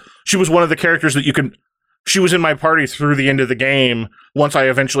the characters that you could. She was in my party through the end of the game once I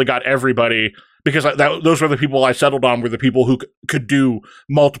eventually got everybody, because those were the people I settled on, were the people who could do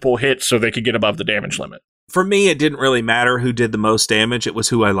multiple hits so they could get above the damage limit. For me, it didn't really matter who did the most damage. It was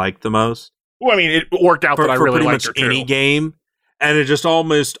who I liked the most. Well, I mean, it worked out that I really liked her too. For pretty much any game. And it just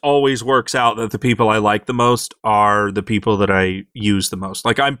almost always works out that the people I like the most are the people that I use the most.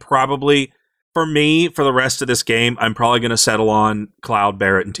 Like, I'm probably, for me, for the rest of this game, I'm probably going to settle on Cloud,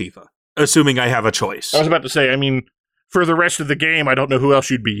 Barret, and Tifa, assuming I have a choice. I was about to say, I mean, for the rest of the game, I don't know who else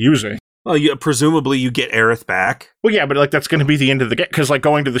you'd be using. Well, presumably you get Aerith back. Well, yeah, but like that's going to be the end of the game, because like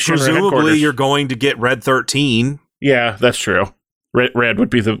going to the Shinra presumably headquarters, you're going to get Red 13. Yeah, that's true. Red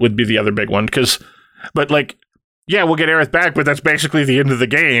would be the other big one, but like, yeah, we'll get Aerith back, but that's basically the end of the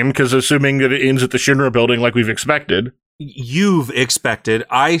game, because assuming that it ends at the Shinra building like we've expected. You've expected.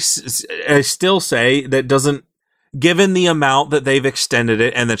 I still say that doesn't, given the amount that they've extended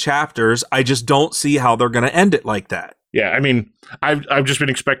it and the chapters, I just don't see how they're going to end it like that. Yeah, I mean, I've just been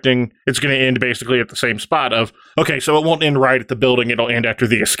expecting it's going to end basically at the same spot of, okay, so it won't end right at the building, it'll end after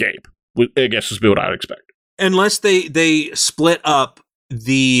the escape, I guess is what I'd expect. Unless they split up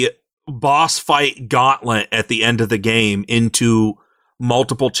the boss fight gauntlet at the end of the game into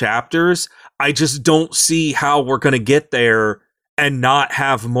multiple chapters, I just don't see how we're going to get there and not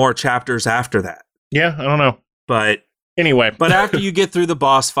have more chapters after that. Yeah, I don't know. But anyway. But after you get through the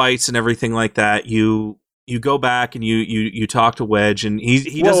boss fights and everything like that, you go back and you talk to Wedge, and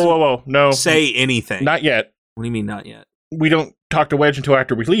he doesn't no, say anything. Not yet. What do you mean not yet? We don't talk to Wedge until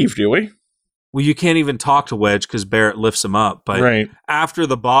after we leave, do we? Well, you can't even talk to Wedge because Barret lifts him up. But right. After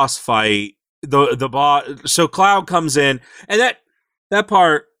the boss fight, the boss, so Cloud comes in, and that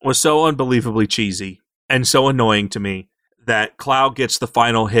part was so unbelievably cheesy and so annoying to me, that Cloud gets the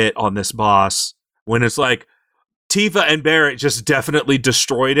final hit on this boss when it's like Tifa and Barret just definitely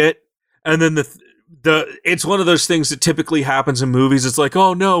destroyed it, and then it's one of those things that typically happens in movies. It's like,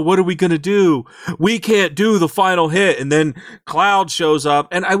 oh no, what are we going to do? We can't do the final hit. And then Cloud shows up.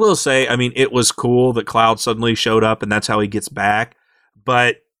 And I will say, I mean, it was cool that Cloud suddenly showed up and that's how he gets back.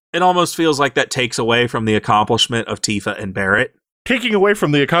 But it almost feels like that takes away from the accomplishment of Tifa and Barret. Taking away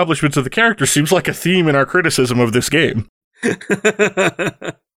from the accomplishments of the character seems like a theme in our criticism of this game.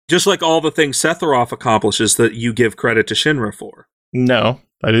 Just like all the things Sephiroth accomplishes that you give credit to Shinra for. No,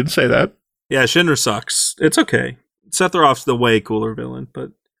 I didn't say that. Yeah, Shinra sucks. It's okay. Sephiroth's the way cooler villain,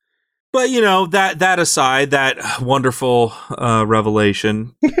 but you know, that aside, that wonderful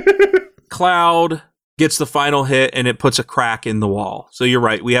revelation, Cloud gets the final hit and it puts a crack in the wall. So you're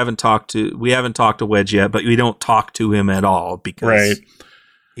right. We haven't talked to Wedge yet, but we don't talk to him at all because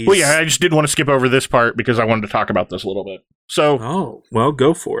right. Well, yeah, I just didn't want to skip over this part because I wanted to talk about this a little bit. So, oh, well,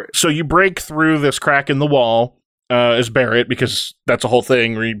 go for it. So you break through this crack in the wall. As Barret, because that's a whole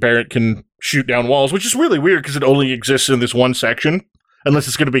thing where Barret can shoot down walls, which is really weird because it only exists in this one section, unless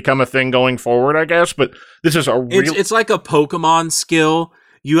it's going to become a thing going forward, I guess. But this is a real... It's like a Pokemon skill.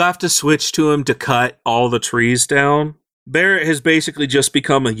 You have to switch to him to cut all the trees down. Barret has basically just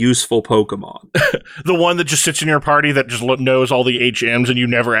become a useful Pokemon. The one that just sits in your party that just knows all the HMs and you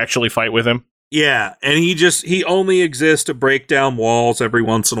never actually fight with him? Yeah, and he only exists to break down walls every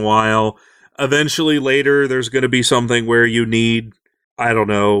once in a while. Eventually, later, there's going to be something where you need, I don't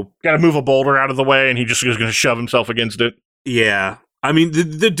know. Got to move a boulder out of the way, and he just is going to shove himself against it. Yeah. I mean,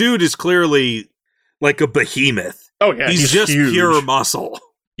 the dude is clearly like a behemoth. Oh, yeah. He's just huge. Pure muscle.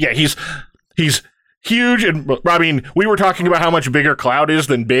 Yeah, he's huge, and I mean, we were talking about how much bigger Cloud is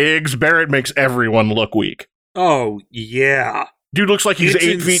than Biggs. Barret makes everyone look weak. Oh, yeah. Dude looks like he's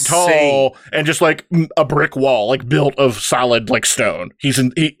 8 feet tall and just like a brick wall, like built of solid like stone.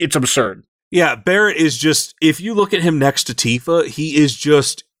 It's absurd. Yeah, Barret is just, if you look at him next to Tifa, he is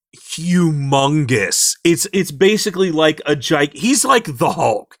just humongous. It's basically like he's like the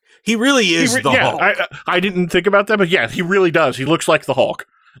Hulk. He really is the Hulk. I didn't think about that, but yeah, he really does. He looks like the Hulk,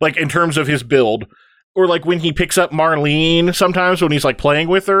 like in terms of his build. Or like when he picks up Marlene sometimes when he's like playing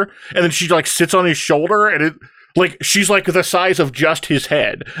with her, and then she like sits on his shoulder, and she's like the size of just his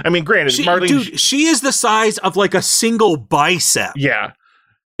head. I mean, granted, Marlene, she is the size of like a single bicep. Yeah,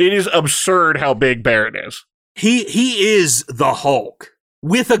 it is absurd how big Barrett is. He is the Hulk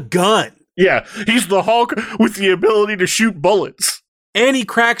with a gun. Yeah, he's the Hulk with the ability to shoot bullets. And he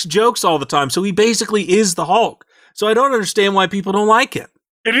cracks jokes all the time, so he basically is the Hulk. So I don't understand why people don't like him.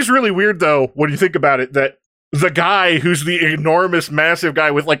 It is really weird, though, when you think about it, that the guy who's the enormous, massive guy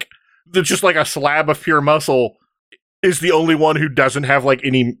with, like, just like a slab of pure muscle is the only one who doesn't have, like,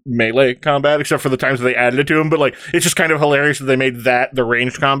 any melee combat, except for the times that they added it to him. But, like, it's just kind of hilarious that they made that the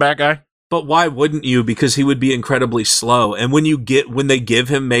ranged combat guy. But why wouldn't you? Because he would be incredibly slow. And when they give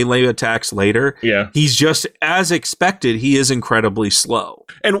him melee attacks later, he's just, as expected, he is incredibly slow.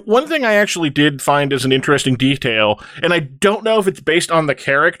 And one thing I actually did find as an interesting detail, and I don't know if it's based on the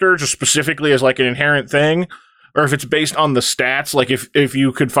character, just specifically as like an inherent thing, or if it's based on the stats, like if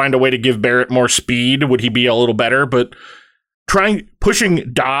you could find a way to give Barrett more speed, would he be a little better? But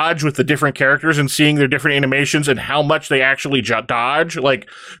pushing dodge with the different characters and seeing their different animations and how much they actually dodge, like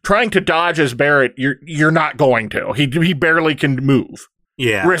trying to dodge as Barrett, you're not going to. He barely can move.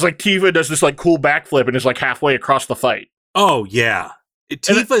 Yeah. Whereas like Tifa does this like cool backflip and is like halfway across the fight. Oh yeah.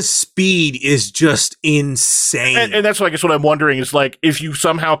 Tifa's speed is just insane. And that's, I guess, what I'm wondering is, like, if you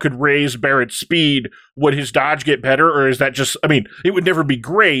somehow could raise Barrett's speed, would his dodge get better? Or is that just, I mean, it would never be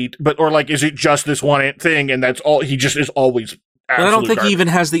great, but, or, like, is it just this one thing and that's all, he just is always But I don't think he even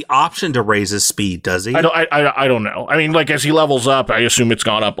has the option to raise his speed, does he? I don't know. I mean, like, as he levels up, I assume it's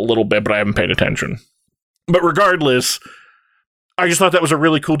gone up a little bit, but I haven't paid attention. But regardless, I just thought that was a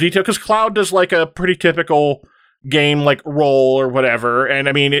really cool detail, because Cloud does, like, a pretty typical game like roll or whatever, and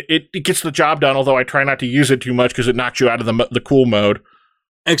I mean it gets the job done, although I try not to use it too much because it knocks you out of the cool mode.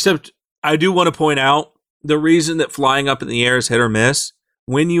 Except I do want to point out the reason that flying up in the air is hit or miss.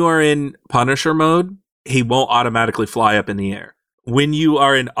 When you are in Punisher mode, he won't automatically fly up in the air. When you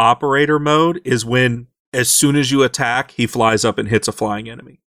are in operator mode is when, as soon as you attack, he flies up and hits a flying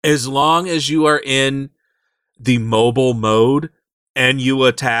enemy. As long as you are in the mobile mode and you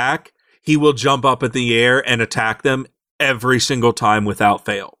attack, he will jump up in the air and attack them every single time without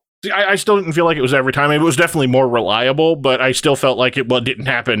fail. See, I still didn't feel like it was every time. It was definitely more reliable, but I still felt like it didn't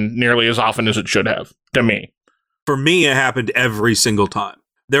happen nearly as often as it should have, to me. For me, it happened every single time.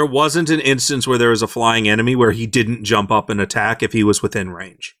 There wasn't an instance where there was a flying enemy where he didn't jump up and attack if he was within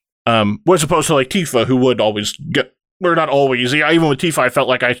range. As opposed to like Tifa, who would always get, or not always. Yeah, even with Tifa, I felt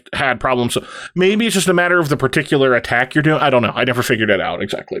like I had problems. So maybe it's just a matter of the particular attack you're doing. I don't know. I never figured it out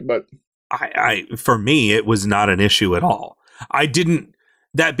exactly, but for me, it was not an issue at all.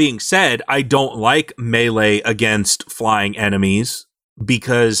 That being said, I don't like melee against flying enemies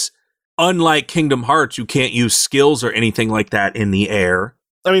because unlike Kingdom Hearts, you can't use skills or anything like that in the air.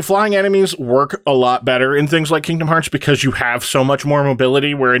 I mean, flying enemies work a lot better in things like Kingdom Hearts because you have so much more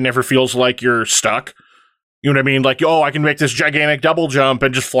mobility where it never feels like you're stuck. You know what I mean? Like, I can make this gigantic double jump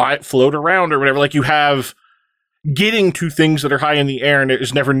and just float around or whatever. Like, you have getting to things that are high in the air, and it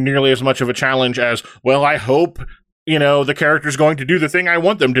is never nearly as much of a challenge as, well, I hope, the character's going to do the thing I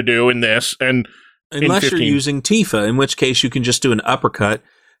want them to do in this. And unless you're using Tifa, in which case you can just do an uppercut.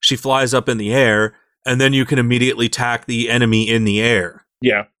 She flies up in the air, and then you can immediately attack the enemy in the air.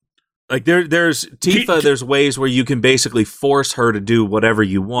 Yeah. Like there's Tifa, there's ways where you can basically force her to do whatever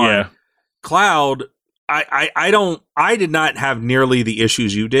you want. Yeah. Cloud, I did not have nearly the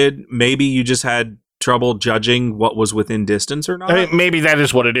issues you did. Maybe you just had trouble judging what was within distance or not. I mean, maybe that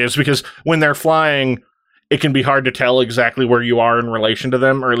is what it is, because when they're flying, it can be hard to tell exactly where you are in relation to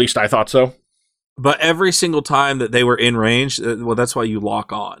them, or at least I thought so. But every single time that they were in range, well, that's why you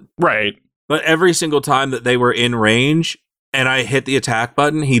lock on. Right. But every single time that they were in range and I hit the attack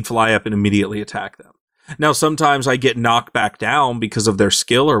button, he'd fly up and immediately attack them. Now, sometimes I get knocked back down because of their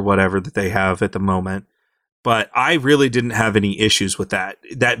skill or whatever that they have at the moment. But I really didn't have any issues with that.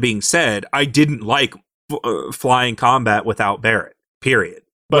 That being said, I didn't like flying combat without Barrett, period.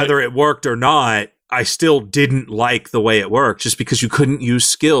 But whether it worked or not, I still didn't like the way it worked, just because you couldn't use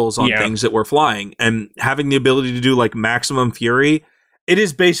skills on things that were flying. And having the ability to do like maximum fury, it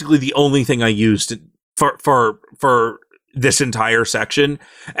is basically the only thing I used for this entire section.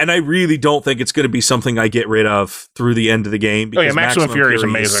 And I really don't think it's going to be something I get rid of through the end of the game, because maximum fury is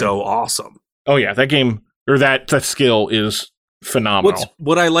amazing. So awesome. Oh yeah, that game, or that skill is phenomenal.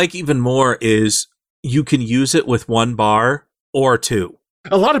 What I like even more is you can use it with one bar or two.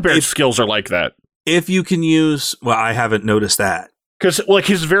 A lot of Barrett's skills are like that. If you can use... Well, I haven't noticed that. Because, like,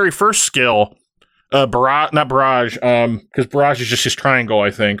 his very first skill, not Barrage, because Barrage is just his triangle,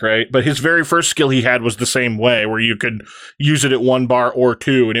 I think, right? But his very first skill he had was the same way, where you could use it at 1 bar or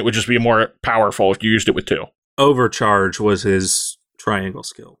 2, and it would just be more powerful if you used it with 2. Overcharge was his triangle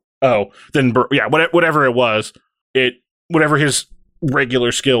skill. Oh, then, yeah, whatever it was, whatever his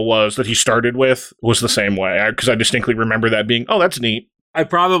regular skill was that he started with was the same way, because I distinctly remember that being, oh, that's neat. I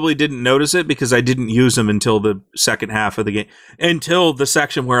probably didn't notice it because I didn't use him until the second half of the game, until the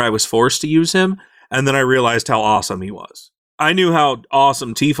section where I was forced to use him, and then I realized how awesome he was. I knew how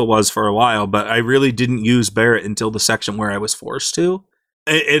awesome Tifa was for a while, but I really didn't use Barret until the section where I was forced to,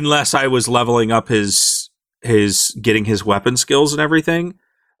 unless I was leveling up his getting his weapon skills and everything.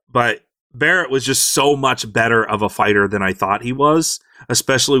 But Barret was just so much better of a fighter than I thought he was,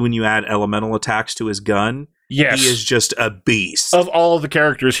 especially when you add elemental attacks to his gun. Yes. He is just a beast. Of all of the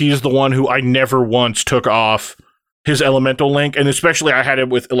characters, he's the one who I never once took off his elemental link, and especially I had it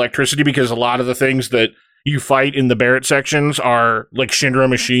with electricity because a lot of the things that you fight in the Barret sections are like Shinra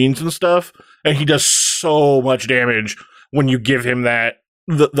machines and stuff, and he does so much damage when you give him that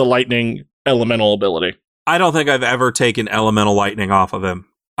the lightning elemental ability. I don't think I've ever taken elemental lightning off of him.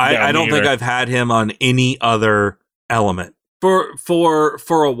 I don't think I've had him on any other element. For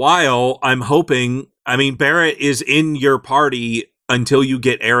a while, I'm hoping... I mean, Barret is in your party until you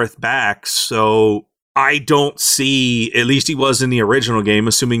get Aerith back, so I don't see... At least he was in the original game,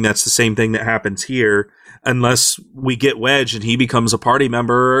 assuming that's the same thing that happens here, unless we get Wedge and he becomes a party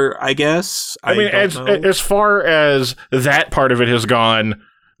member, I guess. I mean, as far as that part of it has gone,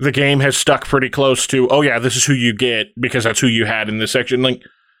 the game has stuck pretty close to, oh yeah, this is who you get, because that's who you had in this section. Like,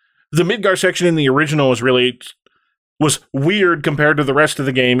 the Midgar section in the original was weird compared to the rest of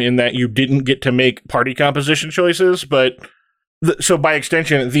the game in that you didn't get to make party composition choices, but so by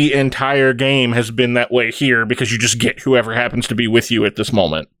extension, the entire game has been that way here because you just get whoever happens to be with you at this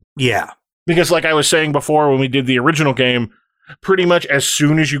moment. Yeah. Because like I was saying before when we did the original game, pretty much as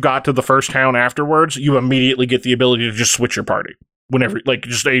soon as you got to the first town afterwards, you immediately get the ability to just switch your party. Whenever, like,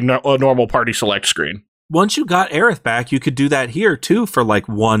 just a normal party select screen. Once you got Aerith back, you could do that here, too, for, like,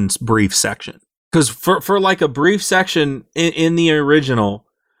 one brief section. Because for like, a brief section in the original,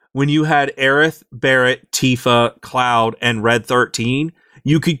 when you had Aerith, Barret, Tifa, Cloud, and Red 13,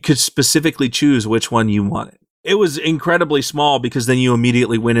 you could specifically choose which one you wanted. It was incredibly small because then you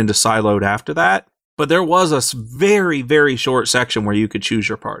immediately went into siloed after that. But there was a very, very short section where you could choose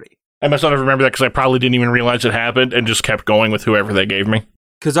your party. I must not have remembered that because I probably didn't even realize it happened and just kept going with whoever they gave me.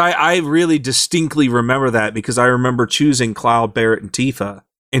 Because I really distinctly remember that because I remember choosing Cloud, Barret, and Tifa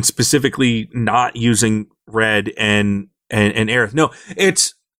and specifically not using Red and Aerith. No,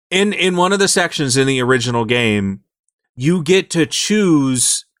 it's in one of the sections in the original game, you get to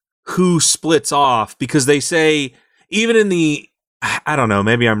choose who splits off because they say, even in the, I don't know,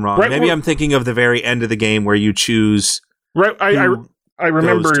 maybe I'm wrong. Right, maybe I'm thinking of the very end of the game where you choose. Right, I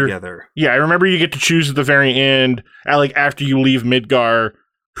remember together. Yeah, I remember you get to choose at the very end, like after you leave Midgar,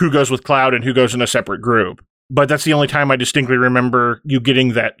 who goes with Cloud and who goes in a separate group. But that's the only time I distinctly remember you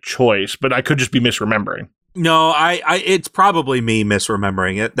getting that choice. But I could just be misremembering. No, it's probably me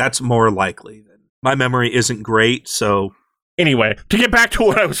misremembering it. That's more likely. My memory isn't great, so anyway, to get back to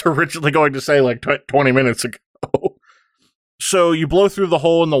what I was originally going to say, like 20 minutes ago. So you blow through the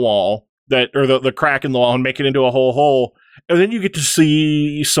hole in the wall or the crack in the wall and make it into a whole hole. And then you get to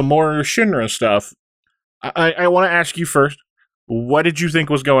see some more Shinra stuff. I want to ask you first, what did you think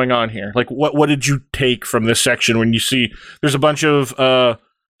was going on here? Like, what did you take from this section when you see there's a bunch of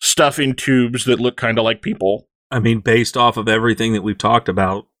stuff in tubes that look kind of like people? I mean, based off of everything that we've talked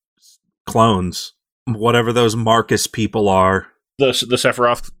about, clones, whatever those Marcus people are. The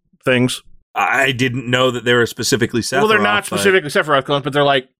Sephiroth things? I didn't know that they were specifically Sephiroth. Well, they're not specifically Sephiroth clones, but they're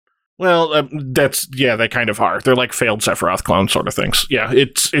like, well, they kind of are. They're like failed Sephiroth clone sort of things. Yeah,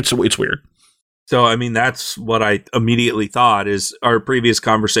 it's weird. So, I mean, that's what I immediately thought is our previous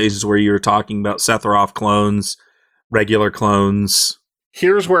conversations where you were talking about Sephiroth clones, regular clones.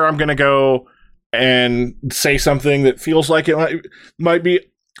 Here's where I'm going to go and say something that feels like it might be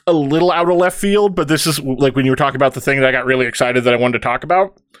a little out of left field, but this is like when you were talking about the thing that I got really excited that I wanted to talk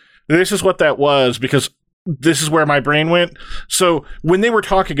about. This is what that was, because this is where my brain went. So when they were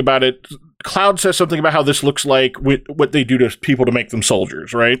talking about it, Cloud says something about how this looks like what they do to people to make them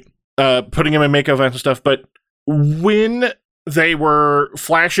soldiers, right? Putting them in makeup and stuff. But when they were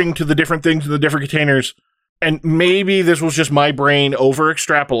flashing to the different things in the different containers, and maybe this was just my brain over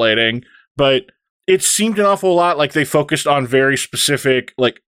extrapolating, but it seemed an awful lot like they focused on very specific,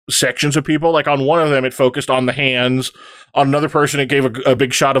 like sections of people. Like on one of them, it focused on the hands. On another person, it gave a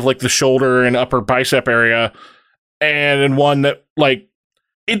big shot of like the shoulder and upper bicep area. And in one that like,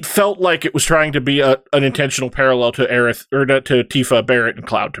 it felt like it was trying to be an intentional parallel to Aerith, or to Tifa, Barret, and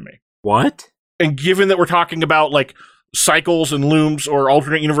Cloud to me. What? And given that we're talking about like cycles and looms or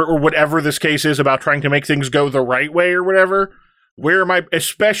alternate universe or whatever this case is about trying to make things go the right way or whatever, where am I?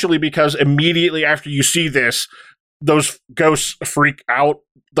 Especially because immediately after you see this, those ghosts freak out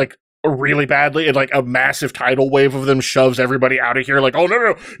like really badly, and like a massive tidal wave of them shoves everybody out of here. Like, oh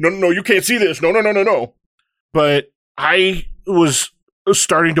no, you can't see this. No. But I was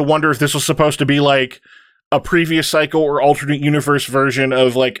starting to wonder if this was supposed to be like a previous cycle or alternate universe version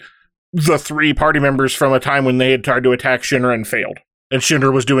of like the 3 party members from a time when they had tried to attack Shinra and failed, and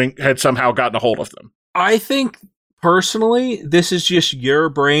Shinra had somehow gotten a hold of them. I think personally, this is just your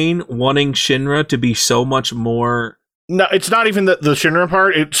brain wanting Shinra to be so much more. No, it's not even the Shinra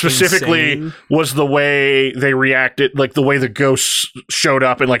part. It specifically insane. Was the way they reacted, like the way the ghosts showed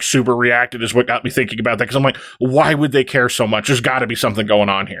up and like super reacted is what got me thinking about that. Because I'm like, why would they care so much? There's got to be something going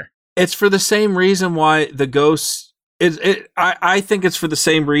on here. It's for the same reason why the ghosts. I think it's for the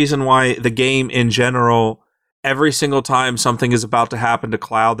same reason why the game in general, every single time something is about to happen to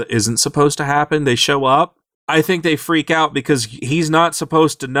Cloud that isn't supposed to happen, they show up. I think they freak out because he's not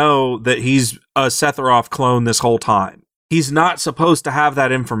supposed to know that he's a Sephiroth clone this whole time. He's not supposed to have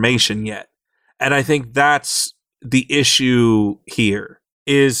that information yet. And I think that's the issue here,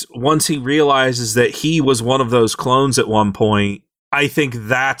 is once he realizes that he was one of those clones at one point, I think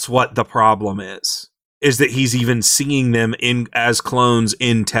that's what the problem is that he's even seeing them as clones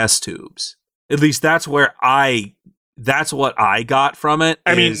in test tubes. At least that's what I got from it.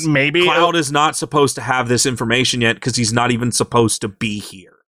 I mean, maybe Cloud is not supposed to have this information yet because he's not even supposed to be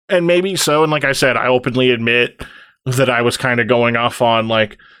here. And maybe so. And like I said, I openly admit that I was kind of going off on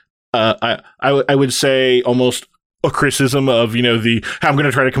like, I would say almost a criticism of, I'm going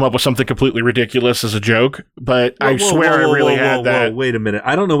to try to come up with something completely ridiculous as a joke. But I swear I really had that. Wait a minute.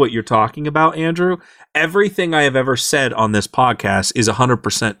 I don't know what you're talking about, Andrew. Everything I have ever said on this podcast is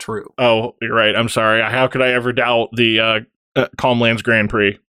 100% true. Oh, you're right. I'm sorry. How could I ever doubt the Calmlands Grand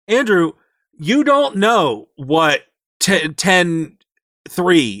Prix? Andrew, you don't know what 10-3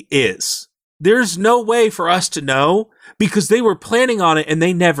 is. There's no way for us to know because they were planning on it and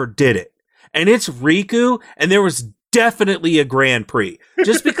they never did it. And it's Riku, and there was definitely a Grand Prix.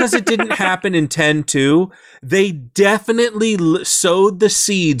 Just because it didn't happen in 10-2, they definitely sowed the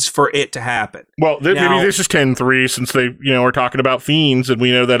seeds for it to happen. Well, maybe this is 10-3 since they, are talking about fiends, and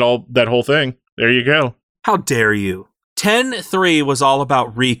we know that whole thing. There you go. How dare you? 10-3 was all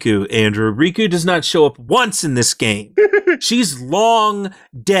about Riku, Andrew. Riku does not show up once in this game. She's long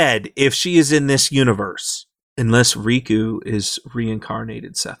dead if she is in this universe. Unless Riku is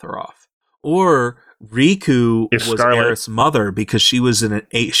reincarnated Sephiroth. Or Riku was Aerith's mother because she was an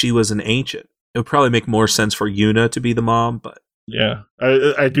ancient. It would probably make more sense for Yuna to be the mom, but yeah,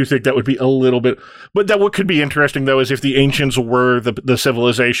 I do think that would be a little bit. But what could be interesting though is if the ancients were the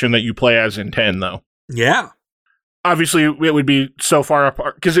civilization that you play as in 10, though. Yeah, obviously it would be so far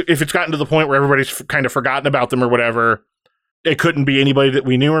apart because if it's gotten to the point where everybody's kind of forgotten about them or whatever. It couldn't be anybody that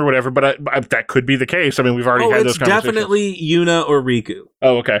we knew or whatever, but that could be the case. I mean, we've already had those conversations. It's definitely Yuna or Riku.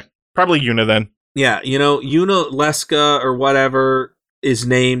 Oh, okay. Probably Yuna then. Yeah, Yuna Leska or whatever is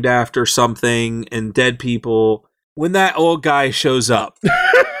named after something and dead people. When that old guy shows up,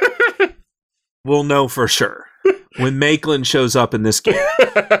 we'll know for sure. When Macklin shows up in this game.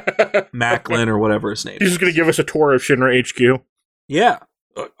 Macklin or whatever his name is. He's just going to give us a tour of Shinra HQ. Yeah.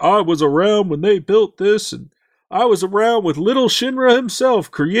 I was around when they built this, and I was around with little Shinra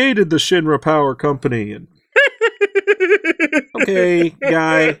himself, created the Shinra Power Company. And okay,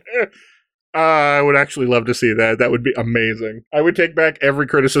 guy. I would actually love to see that. That would be amazing. I would take back every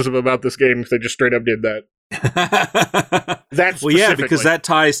criticism about this game if they just straight up did that. That's well, yeah, because that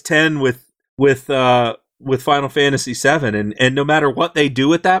ties 10 with Final Fantasy VII, and no matter what they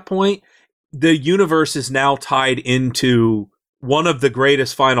do at that point, the universe is now tied into one of the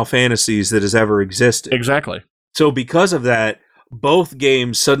greatest Final Fantasies that has ever existed. Exactly. So because of that, both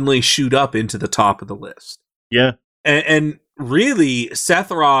games suddenly shoot up into the top of the list. Yeah. And really,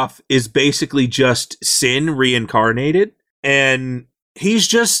 Sephiroth is basically just Sin reincarnated. And he's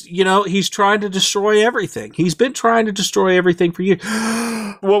just, he's trying to destroy everything. He's been trying to destroy everything for years.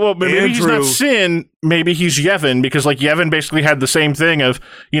 Well, maybe Andrew. He's not Sin. Maybe he's Yevon, because like Yevon basically had the same thing of,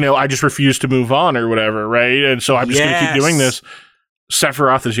 I just refuse to move on or whatever, right? And so I'm just going to keep doing this.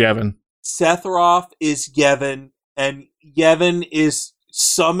 Sephiroth is Yevon. Sephiroth is Yevon, and Yevon is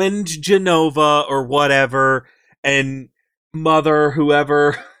summoned Jenova or whatever, and Mother,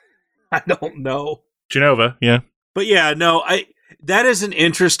 whoever, I don't know. Genova, yeah. But yeah, no, that is an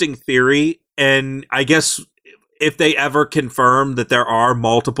interesting theory, and I guess if they ever confirm that there are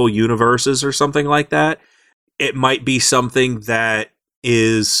multiple universes or something like that, it might be something that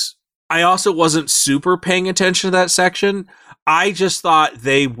is... I also wasn't super paying attention to that section. I just thought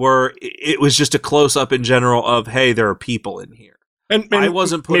it was just a close-up in general of, hey, there are people in here. And I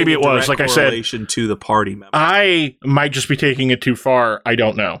wasn't putting maybe it was, like I said, correlation to the party members. I might just be taking it too far. I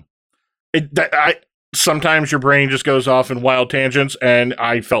don't know. Sometimes your brain just goes off in wild tangents, and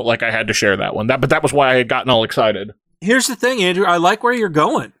I felt like I had to share that one. But that was why I had gotten all excited. Here's the thing, Andrew. I like where you're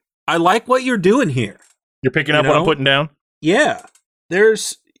going. I like what you're doing here. You're picking up what I'm putting down? Yeah.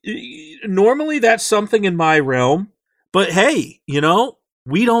 Normally that's something in my realm, but hey,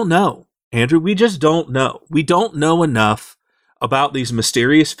 we don't know, Andrew. We just don't know. We don't know enough about these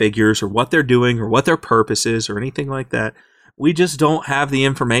mysterious figures or what they're doing or what their purpose is or anything like that. We just don't have the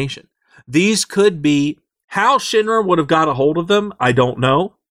information. These could be how Shinra would have got a hold of them. I don't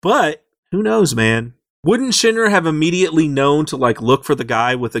know, but who knows, man? Wouldn't Shinra have immediately known to look for the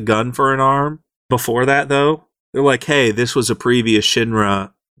guy with a gun for an arm before that, though? They're like, hey, this was a previous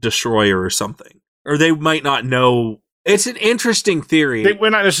Shinra destroyer or something. Or they might not know. It's an interesting theory. They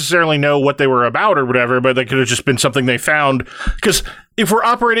would not necessarily know what they were about or whatever, but they could have just been something they found. Because if we're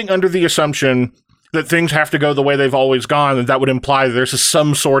operating under the assumption that things have to go the way they've always gone, then that would imply that there's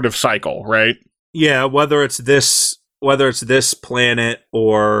some sort of cycle, right? Yeah, whether it's this planet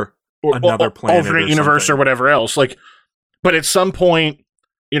or another planet, alternate universe or whatever else. But at some point,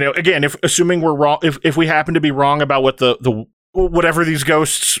 again, assuming we're wrong, if we happen to be wrong about what the whatever these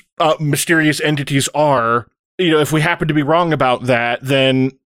ghosts, mysterious entities are, if we happen to be wrong about that,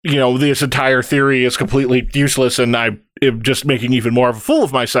 then this entire theory is completely useless, and I am just making even more of a fool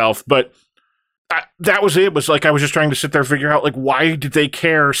of myself. But that was it. It was like I was just trying to sit there and figure out why did they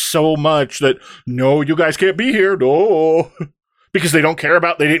care so much that no, you guys can't be here, no, because they didn't care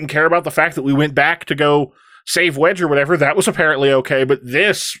about the fact that we went back to go save Wedge or whatever. That was apparently okay, but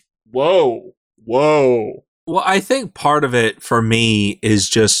this, whoa. Well, I think part of it for me is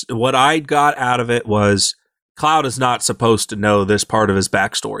just what I got out of it was Cloud is not supposed to know this part of his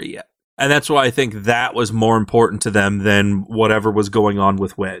backstory yet. And that's why I think that was more important to them than whatever was going on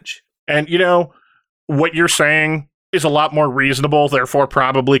with Wedge. And, what you're saying is a lot more reasonable, therefore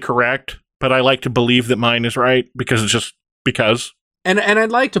probably correct. But I like to believe that mine is right because it's just because. And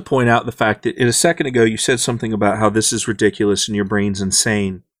I'd like to point out the fact that a second ago you said something about how this is ridiculous and your brain's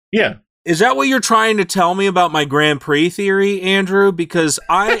insane. Yeah. Is that what you're trying to tell me about my Grand Prix theory, Andrew? Because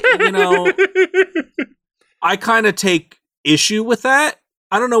I kind of take issue with that.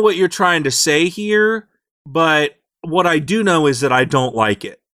 I don't know what you're trying to say here, but what I do know is that I don't like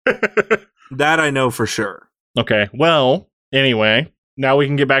it. That I know for sure. Okay. Well, anyway, now we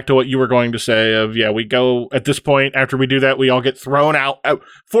can get back to what you were going to say of, we go at this point, after we do that, we all get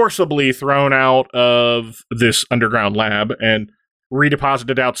forcibly thrown out of this underground lab and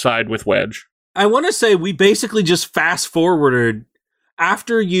redeposited outside with Wedge. I want to say we basically just fast forwarded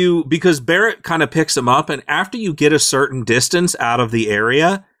because Barrett kind of picks him up, and after you get a certain distance out of the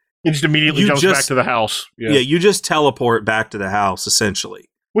area, he just immediately jumps back to the house. Yeah, you just teleport back to the house, essentially.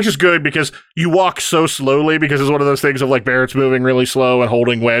 Which is good because you walk so slowly because it's one of those things of Barrett's moving really slow and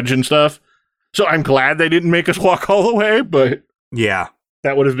holding Wedge and stuff. So I'm glad they didn't make us walk all the way, but yeah,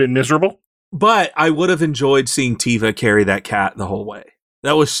 that would have been miserable. But I would have enjoyed seeing Tifa carry that cat the whole way.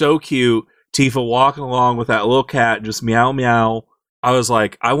 That was so cute. Tifa walking along with that little cat, just meow meow. I was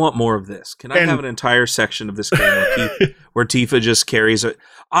like, I want more of this. Can I have an entire section of this game where Tifa just carries it?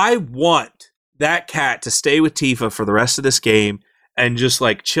 I want that cat to stay with Tifa for the rest of this game and just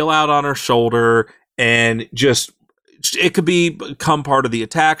chill out on her shoulder and it could become part of the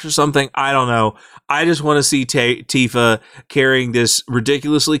attacks or something. I don't know. I just want to see Tifa carrying this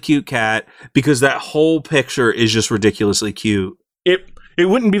ridiculously cute cat because that whole picture is just ridiculously cute. It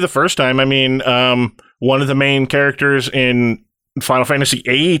wouldn't be the first time. I mean, one of the main characters in Final Fantasy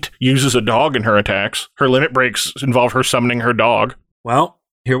VIII uses a dog in her attacks. Her limit breaks involve her summoning her dog. Well,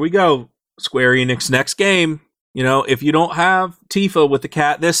 here we go. Square Enix next game. If you don't have Tifa with the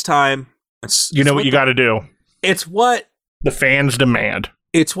cat this time, what you got to do. It's what the fans demand.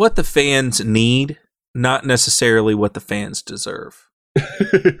 It's what the fans need, not necessarily what the fans deserve.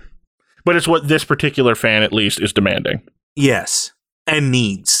 But it's what this particular fan, at least, is demanding. Yes, and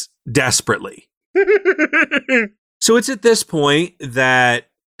needs desperately. So it's at this point that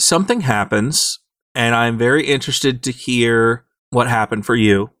something happens, and I'm very interested to hear what happened for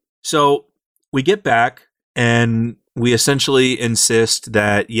you. So we get back, and we essentially insist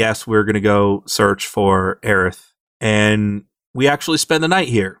that, yes, we're going to go search for Aerith. And we actually spend the night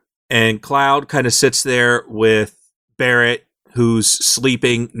here. and Cloud kind of sits there with Barrett, who's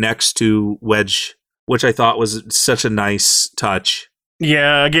sleeping next to Wedge, which I thought was such a nice touch.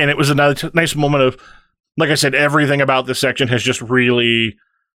 Yeah, again, it was a nice moment of, like I said, everything about this section has just really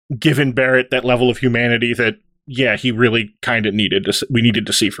given Barrett that level of humanity that, yeah, he really kind of we needed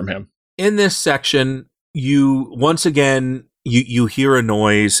to see from him. In this section, once again, you hear a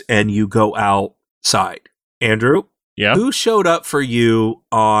noise and you go outside. Andrew? Yeah? Who showed up for you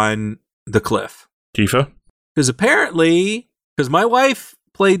on the cliff? Tifa? Because my wife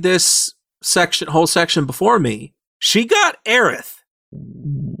played this whole section before me. She got Aerith.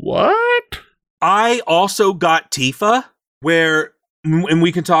 What? I also got Tifa, and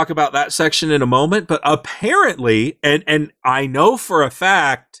we can talk about that section in a moment, but apparently, and I know for a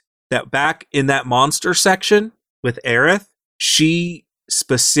fact that back in that monster section with Aerith, she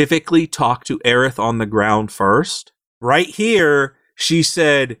specifically talked to Aerith on the ground first. Right here, she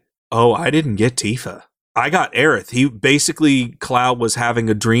said, "Oh, I didn't get Tifa. I got Aerith." Cloud was having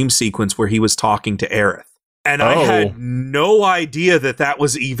a dream sequence where he was talking to Aerith. And I had no idea that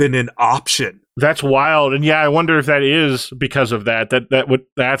was even an option. That's wild. And yeah, I wonder if that is because of that.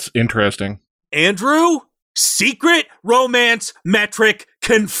 That's interesting. Andrew, secret romance metric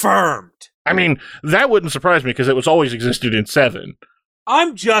confirmed. I mean, that wouldn't surprise me because it was always existed in 7.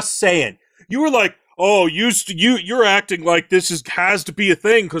 I'm just saying. You were like, "Oh, you're acting like this has to be a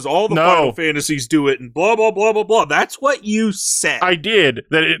thing because all the Final Fantasies do it and blah, blah, blah, blah, blah." That's what you said. I did.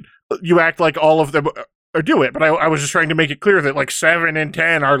 You act like all of them or do it, but I was just trying to make it clear that 7 and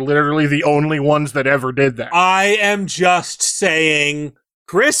 10 are literally the only ones that ever did that. I am just saying,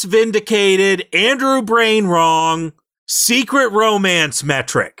 Chris vindicated, Andrew brain wrong, secret romance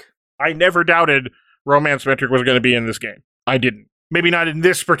metric. I never doubted romance metric was going to be in this game. I didn't. Maybe not in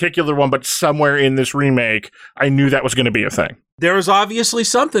this particular one, but somewhere in this remake, I knew that was going to be a thing. There was obviously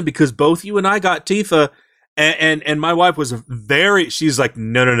something because both you and I got Tifa, and my wife was she's like,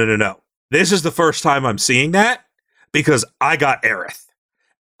 no. This is the first time I'm seeing that because I got Aerith.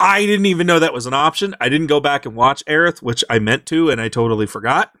 I didn't even know that was an option. I didn't go back and watch Aerith, which I meant to, and I totally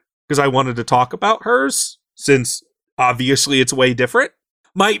forgot because I wanted to talk about hers since obviously it's way different.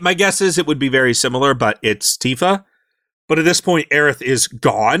 My guess is it would be very similar, but it's Tifa. But at this point, Aerith is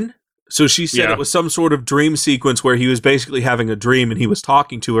gone. So she said it was some sort of dream sequence where he was basically having a dream and he was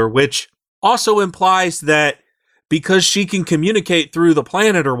talking to her, which also implies that because she can communicate through the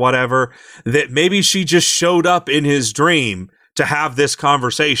planet or whatever, that maybe she just showed up in his dream to have this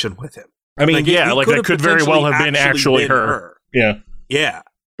conversation with him. I mean, that could very well have been actually her. Yeah. Yeah.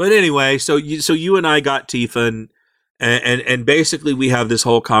 But anyway, so you and I got Tifa, and basically we have this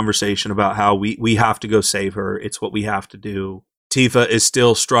whole conversation about how we have to go save her. It's what we have to do. Tifa is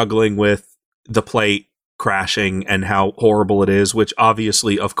still struggling with the plate crashing and how horrible it is, which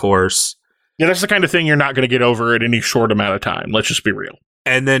obviously, of course... Yeah, that's the kind of thing you're not going to get over at any short amount of time. Let's just be real.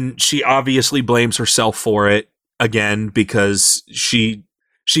 And then she obviously blames herself for it again because she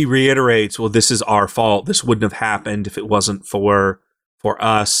reiterates, well, this is our fault. This wouldn't have happened if it wasn't for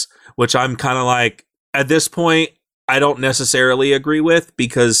us, which I'm kind of like, at this point, I don't necessarily agree with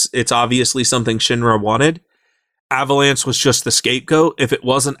because it's obviously something Shinra wanted. Avalanche was just the scapegoat. If it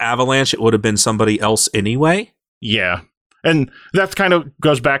wasn't Avalanche, it would have been somebody else anyway. Yeah. And that kind of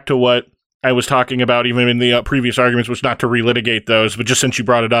goes back to what I was talking about even in the previous arguments, which not to relitigate those, but just since you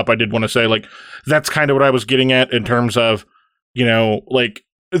brought it up, I did want to say, that's kind of what I was getting at in terms of,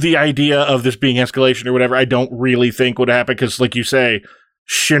 the idea of this being escalation or whatever, I don't really think would happen because, like you say,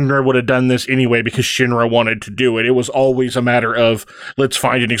 Shinra would have done this anyway because Shinra wanted to do it. It was always a matter of, let's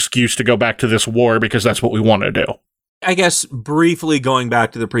find an excuse to go back to this war because that's what we want to do. I guess briefly going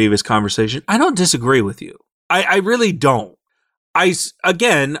back to the previous conversation, I don't disagree with you. I really don't. I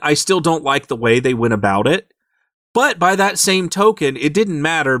still don't like the way they went about it. But by that same token, it didn't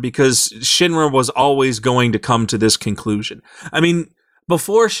matter because Shinra was always going to come to this conclusion. I mean,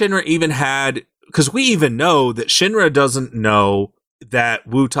 before Shinra even had... Because we even know that Shinra doesn't know that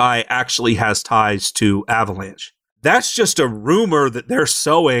Wutai actually has ties to Avalanche. That's just a rumor that they're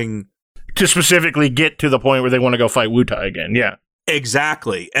sowing... To specifically get to the point where they want to go fight Wutai again, yeah.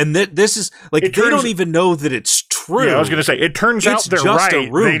 Exactly. And this is... they don't even know that it's true. Yeah, I was going to say, it turns out they're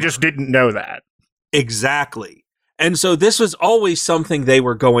right. They just didn't know that. Exactly. And so this was always something they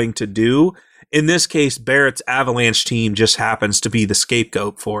were going to do. In this case, Barrett's Avalanche team just happens to be the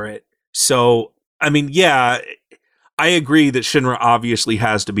scapegoat for it. So, I mean, yeah, I agree that Shinra obviously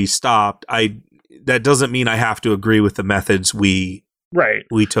has to be stopped. That doesn't mean I have to agree with the methods we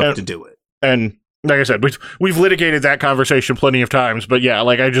took to do it. And like I said, we've litigated that conversation plenty of times, but yeah,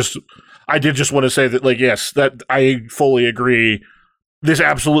 I did just want to say that, yes, that I fully agree this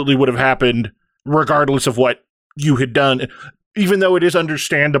absolutely would have happened regardless of what you had done, even though it is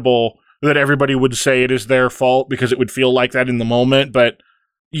understandable that everybody would say it is their fault because it would feel like that in the moment. But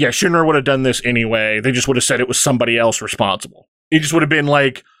yeah, Shinra would have done this anyway. They just would have said it was somebody else responsible. It just would have been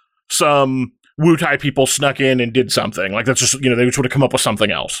like some Wutai people snuck in and did something. Like, that's just, they just would have come up with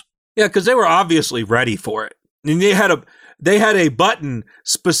something else. Yeah, because they were obviously ready for it. And they had a button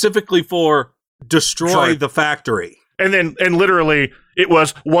specifically for destroy the factory. And literally it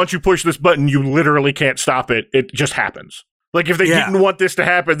was, once you push this button, you literally can't stop it. It just happens. Like, if they didn't want this to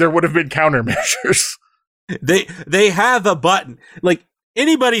happen, there would have been countermeasures. They have a button. Like,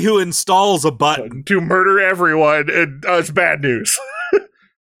 anybody who installs a button to murder everyone, it's bad news.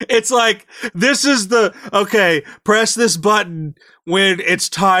 It's like, this is press this button when it's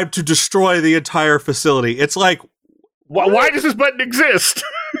time to destroy the entire facility. It's like, why does this button exist?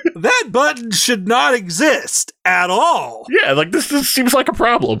 That button should not exist at all. Yeah, like, this seems like a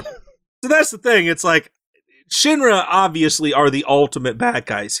problem. So that's the thing. It's like, Shinra obviously are the ultimate bad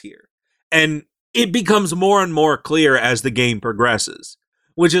guys here. And it becomes more and more clear as the game progresses,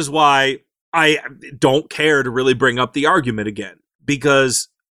 which is why I don't care to really bring up the argument again. Because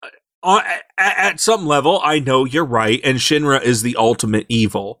at some level, I know you're right, and Shinra is the ultimate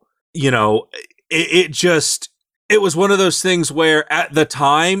evil. It was one of those things where at the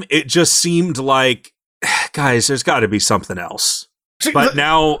time, it just seemed like, guys, there's got to be something else. But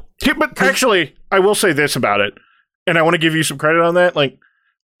actually, I will say this about it, and I want to give you some credit on that. Like,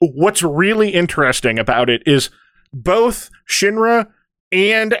 what's really interesting about it is both Shinra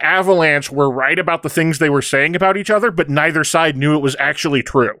and Avalanche were right about the things they were saying about each other, but neither side knew it was actually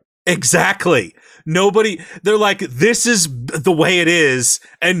true. Exactly. They're like, this is the way it is,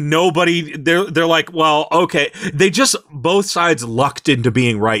 and they're like, well, okay. They just, both sides lucked into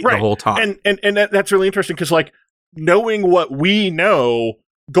being right the whole time. And that's really interesting, because, like, knowing what we know,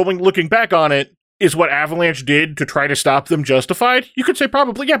 looking back on it, is what Avalanche did to try to stop them justified? You could say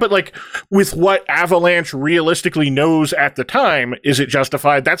probably, yeah, but, like, with what Avalanche realistically knows at the time, is it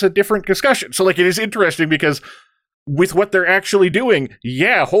justified? That's a different discussion. So, like, it is interesting because with what they're actually doing,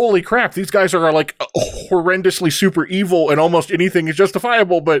 yeah, holy crap, these guys are, like, horrendously super evil, and almost anything is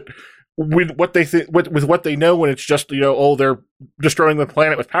justifiable, but with what they with what they know, when it's just, they're destroying the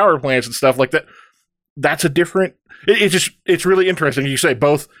planet with power plants and stuff like that, that's a different... It's really interesting. You say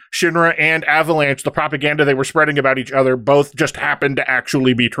both Shinra and Avalanche, the propaganda they were spreading about each other, both just happened to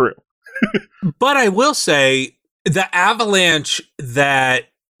actually be true. But I will say, the Avalanche that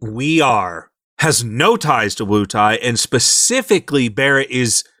we are has no ties to Wutai, and specifically Barrett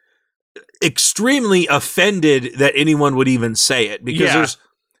is extremely offended that anyone would even say it, because there's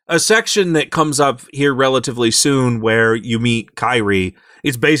a section that comes up here relatively soon where you meet Kairi.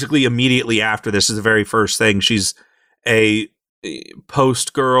 It's basically immediately after this is the very first thing. She's a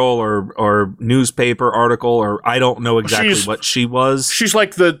Post girl or newspaper article, or I don't know exactly what she was. She's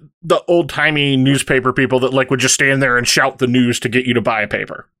like the old-timey newspaper people that, like, would just stand there and shout the news to get you to buy a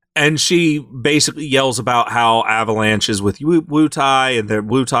paper. And she basically yells about how Avalanche is with Wutai, and that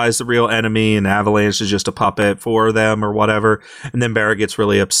Wutai is the real enemy, and Avalanche is just a puppet for them or whatever. And then Barrett gets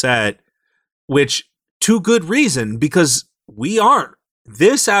really upset, which, to good reason, because we aren't.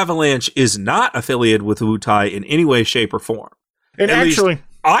 This Avalanche is not affiliated with Wutai in any way, shape, or form. And At actually, least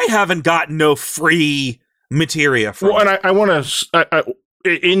I haven't gotten no free materia from it. And I want to,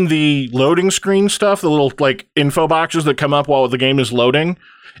 in the loading screen stuff, the little, like, info boxes that come up while the game is loading,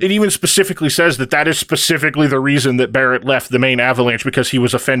 it even specifically says that is specifically the reason that Barrett left the main Avalanche, because he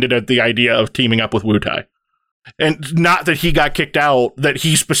was offended at the idea of teaming up with Wutai. And not that he got kicked out, that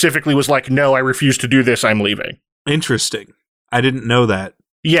he specifically was like, no, I refuse to do this, I'm leaving. Interesting. I didn't know that.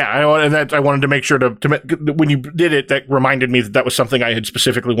 Yeah, I wanted to make sure to when you did it, that reminded me that was something I had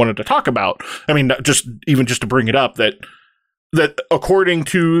specifically wanted to talk about. I mean, just to bring it up, that according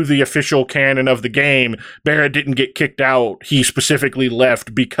to the official canon of the game, Barrett didn't get kicked out. He specifically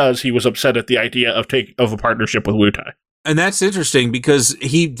left because he was upset at the idea of a partnership with Wutai. And that's interesting, because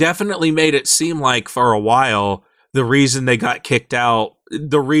he definitely made it seem like for a while the reason they got kicked out,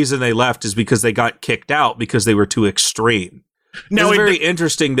 the reason they left is because they got kicked out because they were too extreme. Now, it's very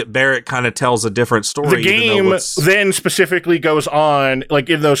interesting that Barrett kind of tells a different story. The game then specifically goes on, like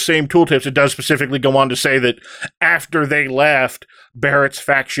in those same tooltips, it does specifically go on to say that after they left, Barrett's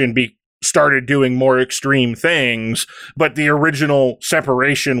faction started doing more extreme things, but the original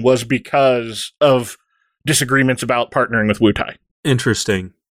separation was because of disagreements about partnering with Wutai.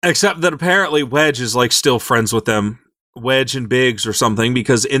 Interesting. Except that apparently Wedge is, like, still friends with them. Wedge and Biggs or something,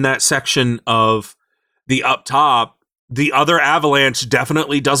 because in that section of the up top, the other Avalanche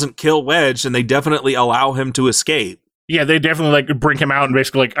definitely doesn't kill Wedge, and they definitely allow him to escape. Yeah, they definitely like bring him out and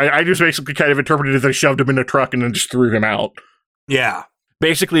basically like I just basically kind of interpreted as they shoved him in a truck and then just threw him out. Yeah.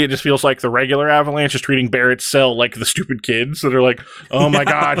 Basically, it just feels like the regular Avalanche is treating Barrett's cell like the stupid kids that are like, oh my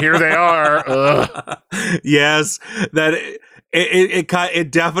God, here they are. Ugh. Yes, that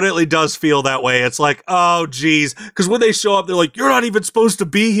it definitely does feel that way. It's like, oh, geez. Because when they show up, they're like, you're not even supposed to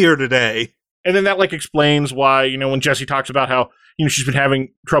be here today. And then that like explains why, when Jesse talks about how, she's been having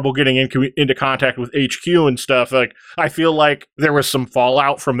trouble getting into contact with HQ and stuff. Like, I feel like there was some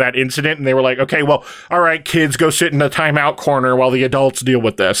fallout from that incident, and they were like, okay, well, all right, kids, go sit in the timeout corner while the adults deal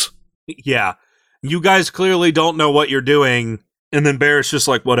with this. Yeah. You guys clearly don't know what you're doing. And then Barrett's just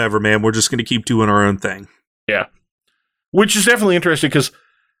like, whatever, man, we're just going to keep doing our own thing. Yeah. Which is definitely interesting because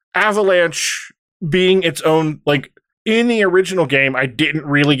Avalanche being its own, like, in the original game, I didn't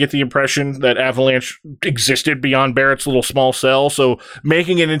really get the impression that Avalanche existed beyond Barrett's little small cell, so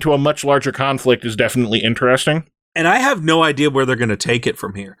making it into a much larger conflict is definitely interesting. And I have no idea where they're going to take it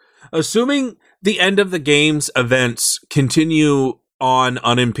from here. Assuming the end of the game's events continue on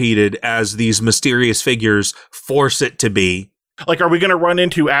unimpeded as these mysterious figures force it to be. Like, are we going to run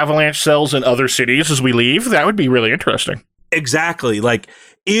into Avalanche cells in other cities as we leave? That would be really interesting. Exactly. Like,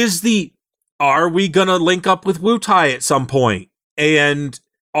 are we going to link up with Wutai at some point? And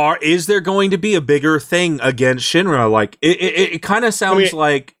is there going to be a bigger thing against Shinra? Like, it kind of sounds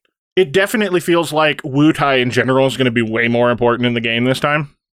like... It definitely feels like Wutai in general is going to be way more important in the game this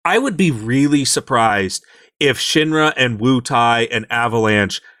time. I would be really surprised if Shinra and Wutai and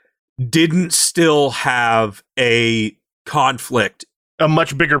Avalanche didn't still have a conflict. A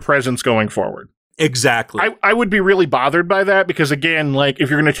much bigger presence going forward. Exactly. I would be really bothered by that because, again, like, if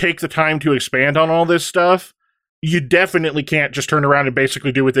you're going to take the time to expand on all this stuff, you definitely can't just turn around and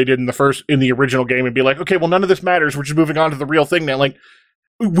basically do what they did in the original game and be like, okay, well, none of this matters. We're just moving on to the real thing now. Like,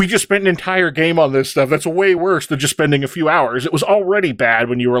 we just spent an entire game on this stuff. That's way worse than just spending a few hours. It was already bad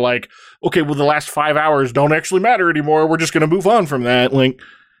when you were like, okay, well, the last 5 hours don't actually matter anymore. We're just going to move on from that. Like,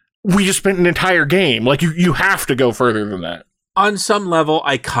 we just spent an entire game. Like, you have to go further than that. On some level,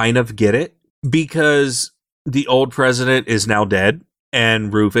 I kind of get it. Because the old president is now dead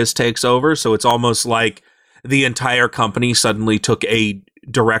and Rufus takes over. So it's almost like the entire company suddenly took a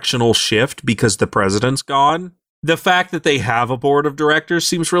directional shift because the president's gone. The fact that they have a board of directors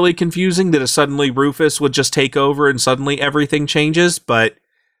seems really confusing, that suddenly Rufus would just take over and suddenly everything changes. But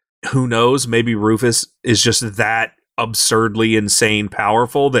who knows? Maybe Rufus is just that absurdly insane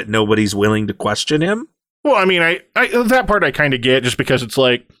powerful that nobody's willing to question him. Well, I mean, I that part I kind of get just because it's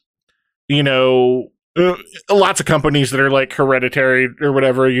like, lots of companies that are like hereditary or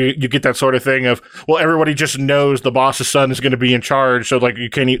whatever, you get that sort of thing of, well, everybody just knows the boss's son is going to be in charge. So like,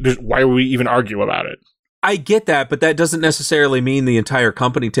 why would we even argue about it? I get that, but that doesn't necessarily mean the entire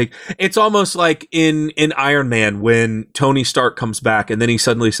company it's almost like in Iron Man when Tony Stark comes back and then he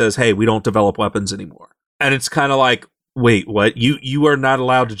suddenly says, hey, we don't develop weapons anymore. And it's kind of like, wait, what? You are not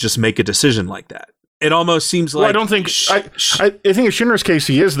allowed to just make a decision like that. It almost seems like... Well, I don't think... I think in Shinra's case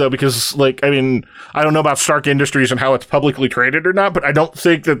he is, though, because, like, I mean, I don't know about Stark Industries and how it's publicly traded or not, but I don't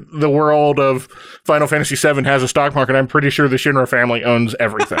think that the world of Final Fantasy VII has a stock market. I'm pretty sure the Shinra family owns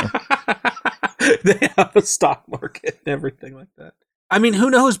everything. They have a stock market and everything like that. I mean, who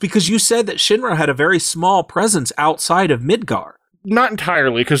knows? Because you said that Shinra had a very small presence outside of Midgar. Not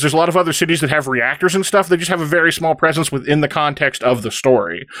entirely, because there's a lot of other cities that have reactors and stuff. They just have a very small presence within the context of the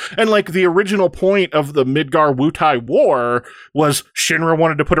story. And, like, the original point of the Midgar-Wutai war was Shinra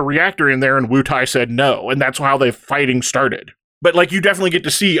wanted to put a reactor in there, and Wutai said no, and that's how the fighting started. But, like, you definitely get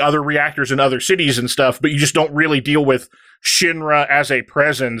to see other reactors in other cities and stuff, but you just don't really deal with Shinra as a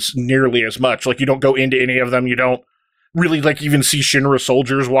presence nearly as much. Like, you don't go into any of them. You don't really, like, even see Shinra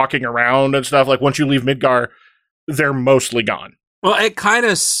soldiers walking around and stuff. Like, once you leave Midgar, they're mostly gone. Well, it kind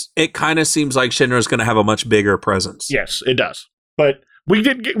of seems like Shinra is going to have a much bigger presence. Yes, it does. But we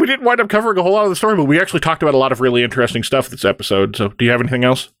didn't wind up covering a whole lot of the story, but we actually talked about a lot of really interesting stuff this episode. So, do you have anything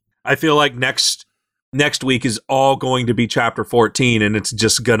else? I feel like next week is all going to be chapter 14, and it's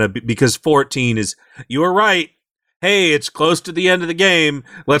just going to be because 14 is, you were right. Hey, it's close to the end of the game.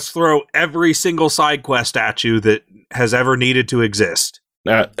 Let's throw every single side quest at you that has ever needed to exist.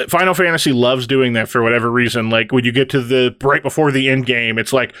 Final Fantasy loves doing that for whatever reason. Like, when you get to the right before the end game,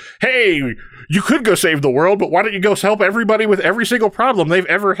 it's like, hey, you could go save the world, but why don't you go help everybody with every single problem they've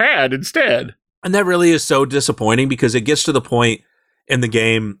ever had instead? And that really is so disappointing because it gets to the point in the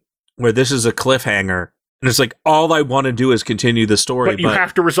game where this is a cliffhanger, and it's like, all I want to do is continue the story. But you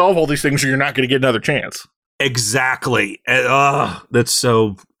have to resolve all these things or you're not going to get another chance. Exactly. That's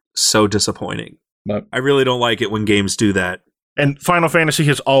so disappointing. But I really don't like it when games do that. And Final Fantasy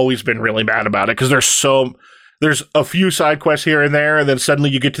has always been really bad about it because there's so... there's a few side quests here and there, and then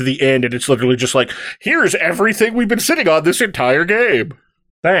suddenly you get to the end, and it's literally just like, here's everything we've been sitting on this entire game.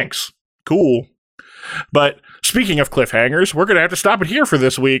 Thanks. Cool. But speaking of cliffhangers, we're going to have to stop it here for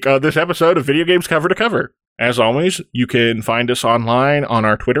this week on this episode of Video Games Cover to Cover. As always, you can find us online on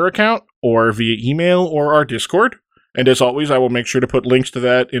our Twitter account, or via email, or our Discord. And as always, I will make sure to put links to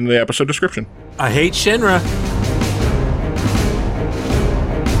that in the episode description. I hate Shinra.